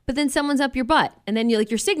 whatever. But then someone's up your butt. And then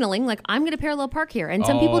you're signaling, like, I'm going to parallel park here. And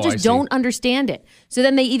some people I just see. don't understand it. So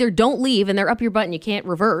then they either don't leave and they're up your butt and you can't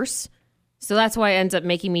reverse. So that's why it ends up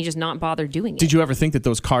making me just not bother doing it. Did you ever think that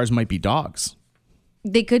those cars might be dogs?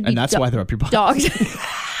 They could be. And that's why they're up your butt. Dogs.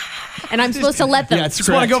 And I'm supposed to let them. Yeah, it's Just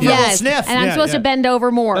want to go for correct. a little Yes, sniff. and I'm Yeah, supposed yeah. to bend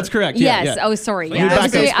over more. That's correct. Yeah, Yes. yeah. Oh, sorry. Let Yeah, me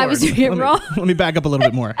back up. I was doing it wrong. Let me back up a little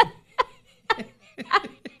bit more.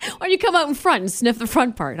 Or you come out in front and sniff the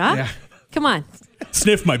front part, huh? Yeah. Come on.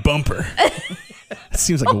 Sniff my bumper. That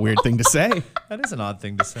seems like a weird thing to say. That is an odd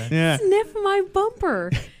thing to say. Yeah. Sniff my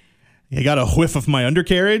bumper. You got a whiff of my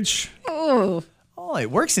undercarriage? Oh, Oh, it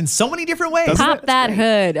works in so many different ways. pop that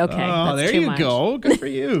hood. Okay. Oh, that's there too you much. go. Good for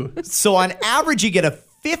you. So on average, you get a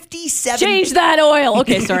 57. Change that oil.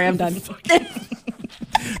 Okay, sorry, I'm done.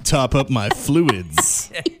 Top up my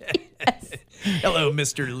fluids. Hello,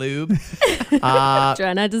 Mr. Lube.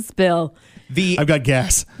 Try not to spill. I've got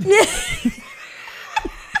gas.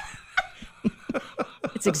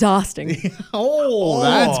 It's exhausting. Oh,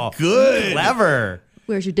 that's good. Clever.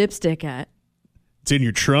 Where's your dipstick at? It's in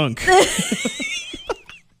your trunk.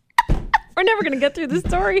 We're never going to get through this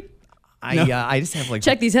story. I just have like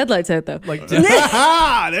Check these headlights out, though. like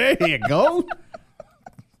There you go.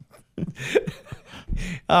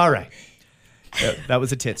 all right. That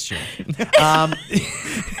was a tits joke.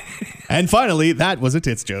 And finally, that was a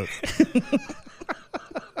tits joke.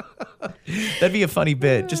 That'd be a funny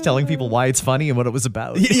bit, just telling people why it's funny and what it was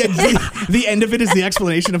about. Yeah, the end of it is the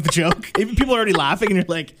explanation of the joke. Even people are already laughing, and you're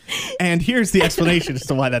like, and here's the explanation as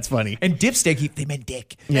to why that's funny. And dipstick, they meant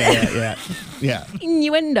dick. Yeah.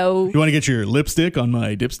 Innuendo. You want to get your lipstick on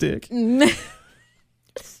my dipstick?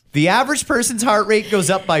 The average person's heart rate goes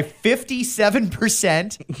up by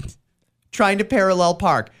 57% trying to parallel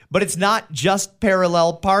park. But it's not just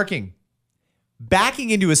parallel parking. Backing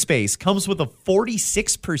into a space comes with a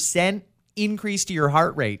 46% increase to your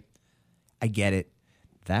heart rate. I get it.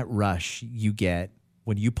 that rush you get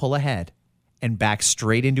when you pull ahead and back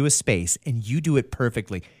straight into a space and you do it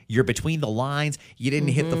perfectly. You're between the lines. You didn't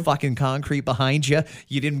hit the fucking concrete behind you.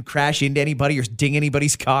 You didn't crash into anybody or ding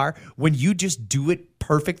anybody's car. When you just do it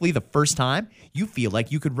perfectly the first time, you feel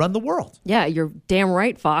like you could run the world. Yeah, you're damn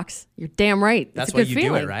right, Fox. You're damn right. That's a why good you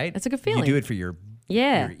feeling. do it, right? That's a good feeling. You do it for your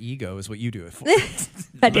ego is what you do it for.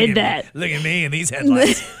 I did that. Look at me in these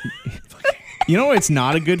headlights. You know what's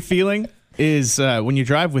not a good feeling is when you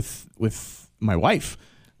drive with my wife.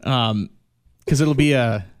 Because it'll be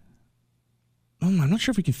I'm not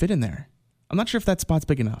sure if we can fit in there. I'm not sure if that spot's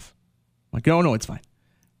big enough. I'm like, no, it's fine.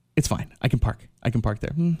 It's fine. I can park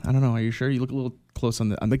there. I don't know. Are you sure? You look a little close on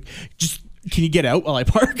the. I'm like, just can you get out while I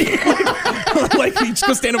park? Like, just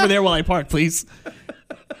go stand over there while I park, please.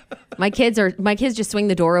 My kids just swing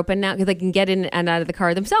the door open now because they can get in and out of the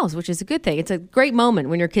car themselves, which is a good thing. It's a great moment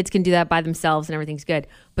when your kids can do that by themselves and everything's good.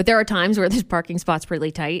 But there are times where this parking spot's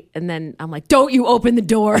really tight, and then I'm like, "Don't you open the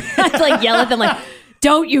door!" I like yell at them, like,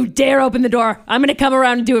 "Don't you dare open the door! I'm going to come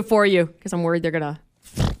around and do it for you," because I'm worried they're going to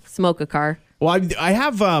smoke a car. Well, I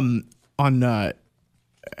have on.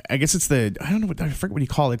 I guess it's I forget what you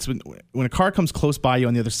call it. It's when a car comes close by you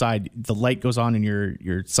on the other side, the light goes on in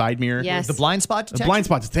your side mirror. Yes. The blind spot detector? The blind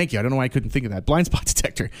spot. Thank you. I don't know why I couldn't think of that. Blind spot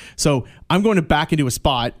detector. So I'm going to back into a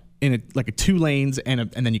spot in a 2 lanes and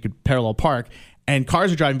then you could parallel park, and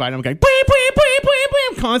cars are driving by and I'm going, beep, beep, beep, beep,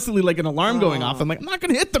 beep, constantly like an alarm going off. I'm like, I'm not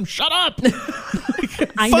going to hit them. Shut up.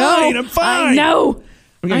 I know. I'm fine. I know.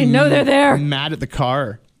 I know they're there. I'm mad at the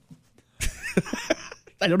car.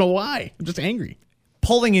 I don't know why. I'm just angry.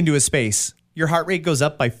 Pulling into a space, your heart rate goes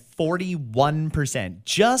up by 41%.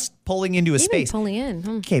 Just pulling into a space. Pulling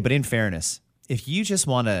in. Okay, but in fairness, if you just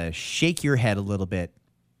want to shake your head a little bit,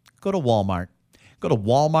 go to Walmart. Go to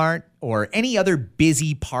Walmart or any other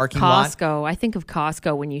busy parking lot. Costco. I think of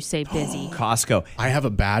Costco when you say busy. Costco. I have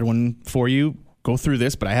a bad one for you. Go through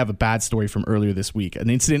this, but I have a bad story from earlier this week. An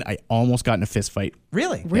incident I almost got in a fist fight.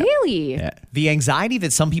 Really? Really? Yeah. The anxiety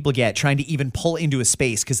that some people get trying to even pull into a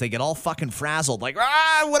space because they get all fucking frazzled. Like,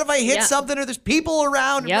 what if I hit something or there's people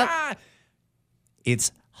around? Yep.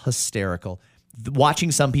 It's hysterical.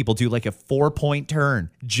 Watching some people do like a 4-point turn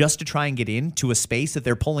just to try and get into a space that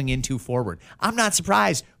they're pulling into forward. I'm not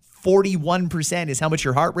surprised. 41% is how much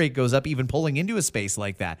your heart rate goes up even pulling into a space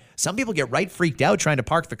like that. Some people get right freaked out trying to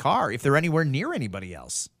park the car if they're anywhere near anybody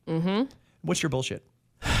else. Mm-hmm. What's your bullshit?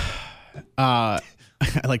 I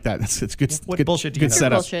like that. It's good. What good, bullshit do you good have?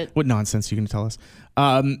 setup. Bullshit. What nonsense are you going to tell us?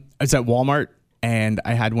 I was at Walmart and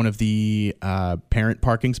I had one of the parent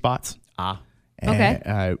parking spots.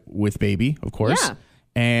 Okay. With baby, of course. Yeah.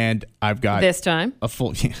 And I've got This time. I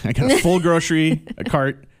got a full grocery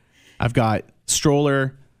cart. I've got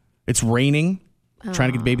stroller. It's raining. Trying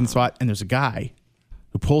to get the baby in the spot, and there's a guy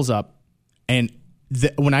who pulls up, and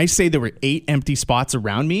when I say there were 8 empty spots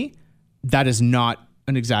around me, that is not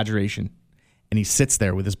an exaggeration. And he sits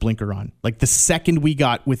there with his blinker on. Like the second we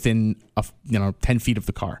got within 10 feet of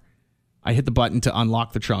the car, I hit the button to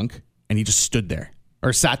unlock the trunk, and he just stood there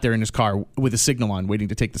or sat there in his car with a signal on, waiting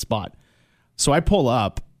to take the spot. So I pull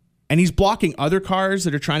up, and he's blocking other cars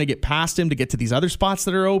that are trying to get past him to get to these other spots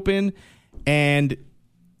that are open, and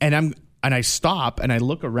I stop and I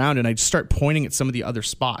look around and I just start pointing at some of the other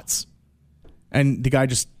spots. And the guy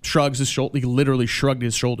just shrugs his shoulder. He literally shrugged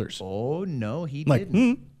his shoulders. Oh, no, he Like,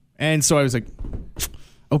 didn't. And so I was like,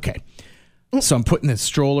 okay. So I'm putting the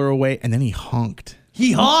stroller away, and then he honked.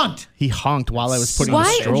 He honked. He honked while I was putting the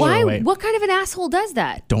stroller away. What kind of an asshole does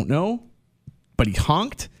that? Don't know, but he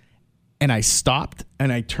honked, and I stopped,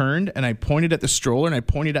 and I turned, and I pointed at the stroller, and I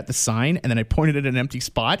pointed at the sign, and then I pointed at an empty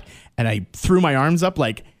spot, and I threw my arms up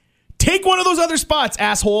like, take one of those other spots,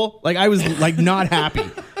 asshole. Like, I was like not happy.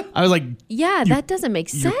 I was like, Yeah, that doesn't make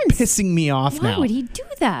sense. you're pissing me off now. Why would he do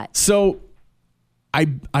that? So I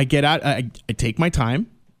get out. I take my time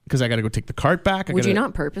because I got to go take the cart back. Would you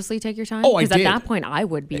not purposely take your time? Oh, I Because did. at that point, I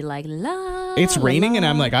would be like, It's raining, and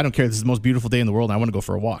I'm like, I don't care. This is the most beautiful day in the world, and I want to go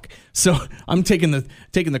for a walk. So I'm taking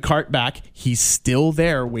the cart back. He's still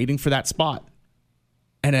there waiting for that spot,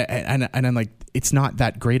 and I'm like, it's not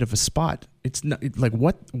that great of a spot. It's not like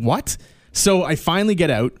what? So I finally get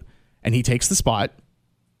out, and he takes the spot,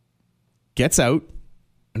 gets out,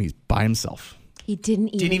 and he's by himself. He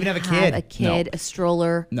didn't even have a kid. A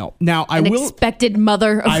stroller. No. Now An expected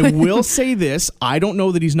mother. I will say this. I don't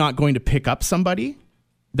know that he's not going to pick up somebody,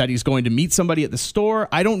 that he's going to meet somebody at the store.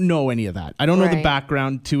 I don't know any of that. I don't know the Right.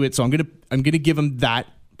 background to it, so I'm gonna give him that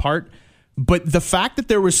part. But the fact that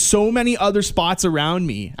there were so many other spots around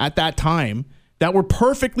me at that time that were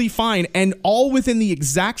perfectly fine and all within the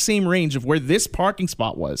exact same range of where this parking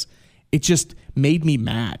spot was, it just made me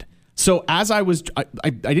mad. So as I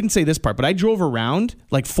didn't say this part, but I drove around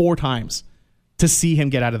like 4 times to see him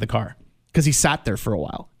get out of the car because he sat there for a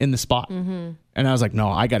while in the spot. Mm-hmm. And I was like, no,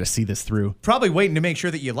 I got to see this through. Probably waiting to make sure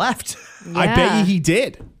that you left. Yeah. I bet you he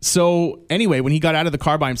did. So anyway, when he got out of the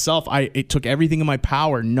car by himself, it took everything in my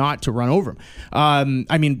power not to run over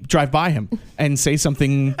him. Drive by him and say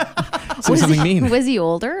something mean. Was he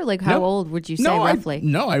older? Like how old would you say roughly?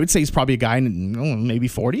 I would say he's probably a guy in maybe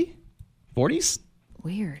 40s.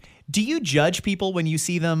 Weird. Do you judge people when you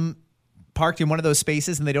see them parked in one of those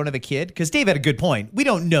spaces and they don't have a kid? Because Dave had a good point. We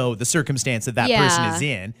don't know the circumstance that person is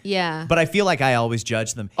in. Yeah. But I feel like I always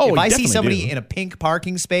judge them. Oh, if I see definitely somebody do. in a pink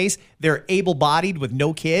parking space, they're able-bodied with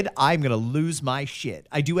no kid, I'm going to lose my shit.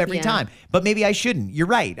 I do every time. But maybe I shouldn't. You're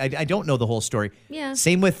right. I don't know the whole story. Yeah.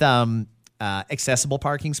 Same with accessible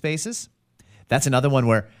parking spaces. That's another one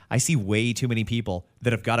where I see way too many people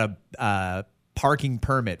that have got a parking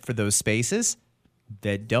permit for those spaces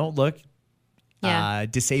that don't look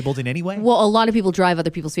disabled in any way. Well, a lot of people drive other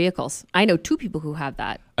people's vehicles. I know 2 people who have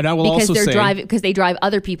that. And I will because also say because they drive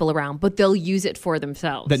other people around, but they'll use it for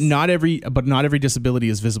themselves. that not every disability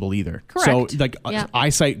is visible either. Correct. So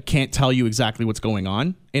eyesight can't tell you exactly what's going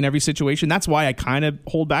on in every situation. That's why I kind of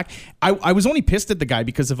hold back. I was only pissed at the guy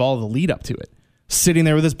because of all the lead up to it. Sitting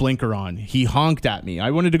there with his blinker on, he honked at me.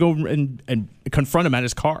 I wanted to go and confront him at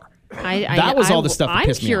his car. That was all the stuff that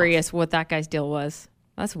pissed me off. I'm curious what that guy's deal was.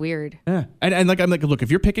 That's weird. Yeah. And I'm like, look,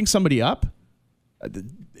 if you're picking somebody up,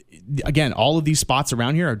 again, all of these spots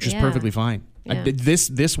around here are just perfectly fine. Yeah.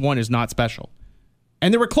 This one is not special.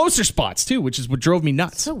 And there were closer spots too, which is what drove me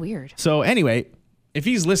nuts. So weird. So anyway, if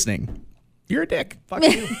he's listening, you're a dick. Fuck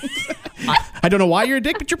you. I don't know why you're a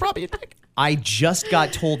dick, but you're probably a dick. I just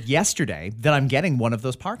got told yesterday that I'm getting one of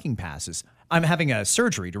those parking passes. I'm having a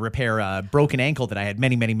surgery to repair a broken ankle that I had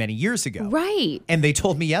many, many, many years ago. Right. And they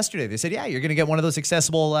told me yesterday, they said, yeah, you're going to get one of those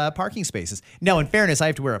accessible parking spaces. Now, in fairness, I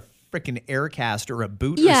have to wear a freaking air cast or a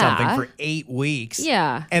boot or something for 8 weeks.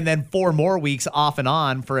 Yeah. And then 4 more weeks off and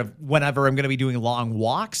on for whenever I'm going to be doing long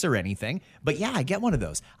walks or anything. But yeah, I get one of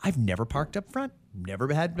those. I've never parked up front.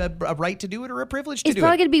 Never had a right to do it or a privilege to do it. It's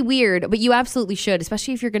probably going to be weird, but you absolutely should,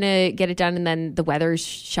 especially if you're going to get it done and then the weather's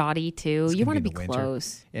shoddy too. You want to be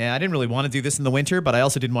close. Yeah, I didn't really want to do this in the winter, but I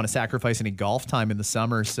also didn't want to sacrifice any golf time in the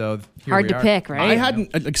summer. So hard to pick, right?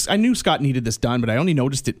 I knew Scott needed this done, but I only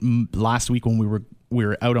noticed it last week when we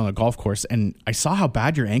were out on a golf course, and I saw how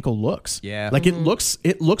bad your ankle looks. Yeah. Like it looks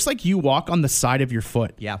like you walk on the side of your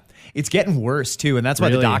foot. Yeah. It's getting worse too. And that's why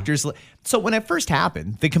the doctors. So when it first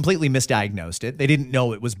happened, they completely misdiagnosed it. They didn't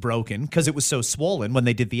know it was broken because it was so swollen when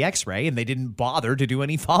they did the x-ray, and they didn't bother to do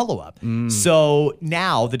any follow-up. So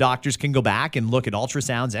now the doctors can go back and look at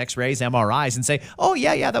ultrasounds, x-rays, MRIs and say, oh,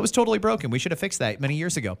 yeah, that was totally broken. We should have fixed that many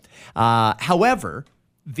years ago. However,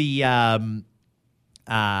 the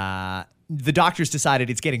doctors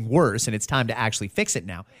decided it's getting worse and it's time to actually fix it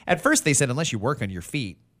now. At first, they said, unless you work on your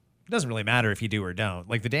feet, it doesn't really matter if you do or don't.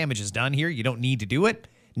 Like, the damage is done here. You don't need to do it.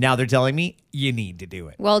 Now they're telling me you need to do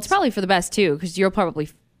it. Well, it's probably for the best too, because you'll probably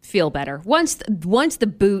feel better once the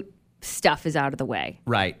boot stuff is out of the way.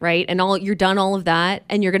 Right. And you're done all of that,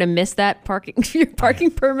 and you're gonna miss that your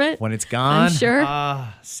parking permit when it's gone. I'm sure.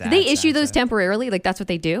 Sad, do they issue those temporarily? Like, that's what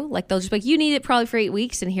they do? Like, they'll just be like, you need it probably for 8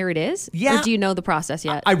 weeks, and here it is? Yeah. Or do you know the process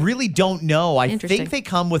yet? I really don't know. I Interesting. think they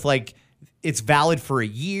come with like, it's valid for a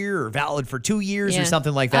year or valid for 2 years or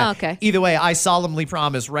something like that. Oh, okay. Either way, I solemnly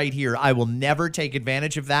promise right here, I will never take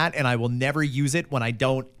advantage of that, and I will never use it when I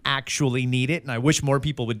don't actually need it. And I wish more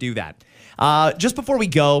people would do that. Just before we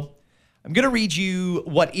go, I'm going to read you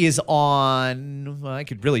what is on, well, I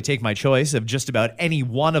could really take my choice of just about any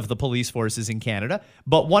one of the police forces in Canada,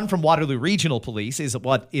 but one from Waterloo Regional Police is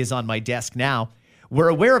what is on my desk now. We're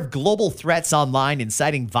aware of global threats online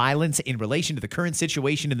inciting violence in relation to the current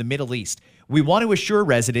situation in the Middle East. We want to assure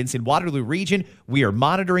residents in Waterloo Region we are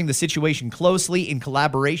monitoring the situation closely in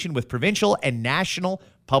collaboration with provincial and national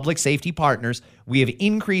public safety partners. We have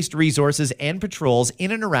increased resources and patrols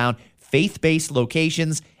in and around faith-based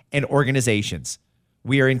locations and organizations.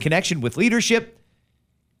 We are in connection with leadership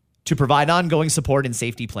to provide ongoing support and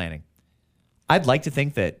safety planning. I'd like to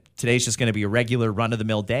think that today's just going to be a regular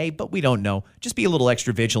run-of-the-mill day, but we don't know. Just be a little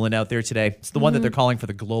extra vigilant out there today. It's the one that they're calling for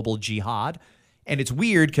the global jihad. And it's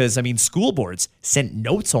weird because, I mean, school boards sent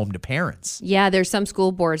notes home to parents. Yeah, there's some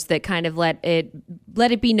school boards that kind of let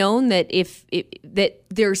it be known that that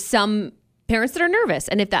there's some parents that are nervous.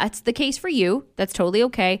 And if that's the case for you, that's totally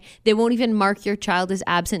okay. They won't even mark your child as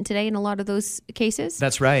absent today in a lot of those cases.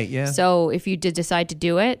 That's right, yeah. So if you did decide to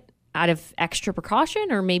do it out of extra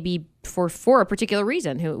precaution or maybe for a particular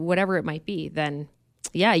reason, whatever it might be, then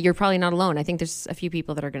yeah, you're probably not alone. I think there's a few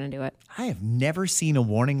people that are going to do it. I have never seen a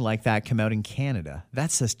warning like that come out in Canada.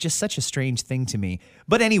 That's just such a strange thing to me.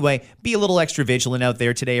 But anyway, be a little extra vigilant out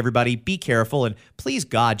there today, everybody. Be careful, and please,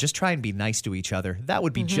 God, just try and be nice to each other. That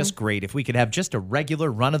would be just great if we could have just a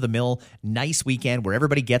regular, run-of-the-mill, nice weekend where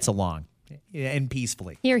everybody gets along and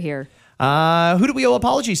peacefully. Hear, hear. Who do we owe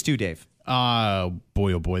apologies to, Dave?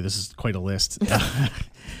 Boy, oh boy, this is quite a list.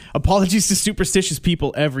 Apologies to superstitious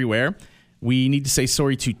people everywhere. We need to say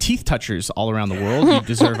sorry to teeth touchers all around the world. You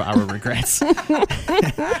deserve our regrets.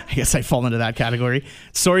 I guess I fall into that category.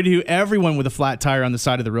 Sorry to everyone with a flat tire on the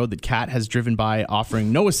side of the road that Kat has driven by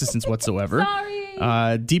offering no assistance whatsoever.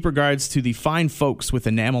 Sorry. Deep regards to the fine folks with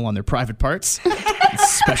enamel on their private parts.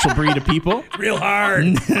 Special breed of people. Real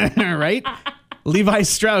hard. Right? Levi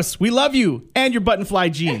Strauss, we love you and your button fly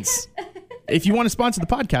jeans. If you want to sponsor the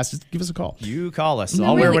podcast, just give us a call. You call us. No,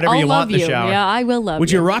 I'll wear really, whatever I'll you want in the love shower. Yeah, I will love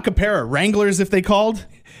Would you. you rock a pair of Wranglers if they called?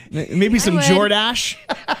 Maybe some would. Jordache?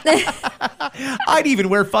 I'd even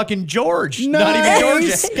wear fucking George. Not even Nice.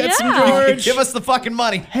 Georgia. Get some Yeah. George. Give us the fucking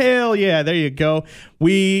money. Hell yeah, there you go.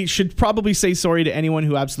 We should probably say sorry to anyone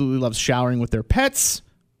who absolutely loves showering with their pets,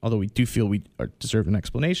 although we do feel we deserve an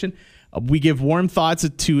explanation. We give warm thoughts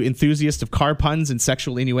to enthusiasts of car puns and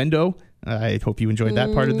sexual innuendo. I hope you enjoyed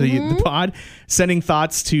that part of the pod. Sending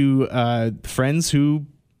thoughts to friends who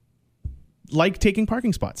like taking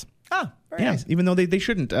parking spots. Oh, very nice. Even though they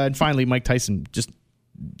shouldn't. And finally, Mike Tyson, just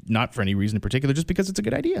not for any reason in particular, just because it's a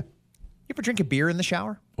good idea. You ever drink a beer in the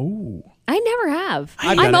shower? Oh, I never have.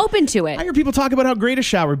 I've I'm done it. open to it. I hear people talk about how great a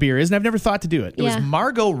shower beer is, and I've never thought to do it. It was Yeah.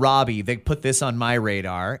 Margot Robbie that put this on my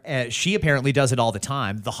radar. She apparently does it all the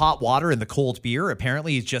time. The hot water and the cold beer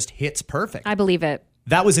apparently just hits perfect. I believe it.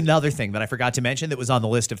 That was another thing that I forgot to mention that was on the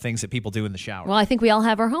list of things that people do in the shower. Well, I think we all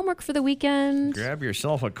have our homework for the weekend. Grab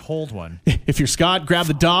yourself a cold one. If you're Scott, grab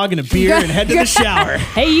the dog and a beer and head to the shower.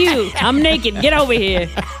 Hey, you! I'm naked. Get over here.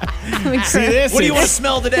 See this? What do you want to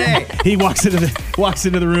smell today? He walks into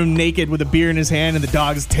the room naked with a beer in his hand, and the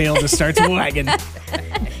dog's tail just starts wagging.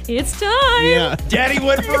 It's time. Yeah. Daddy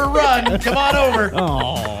went for a run. Come on over.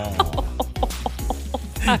 Oh,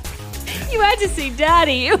 You had to say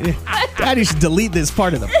daddy. Daddy should delete this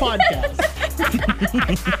part of the podcast.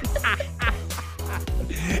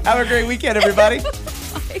 Have a great weekend, everybody.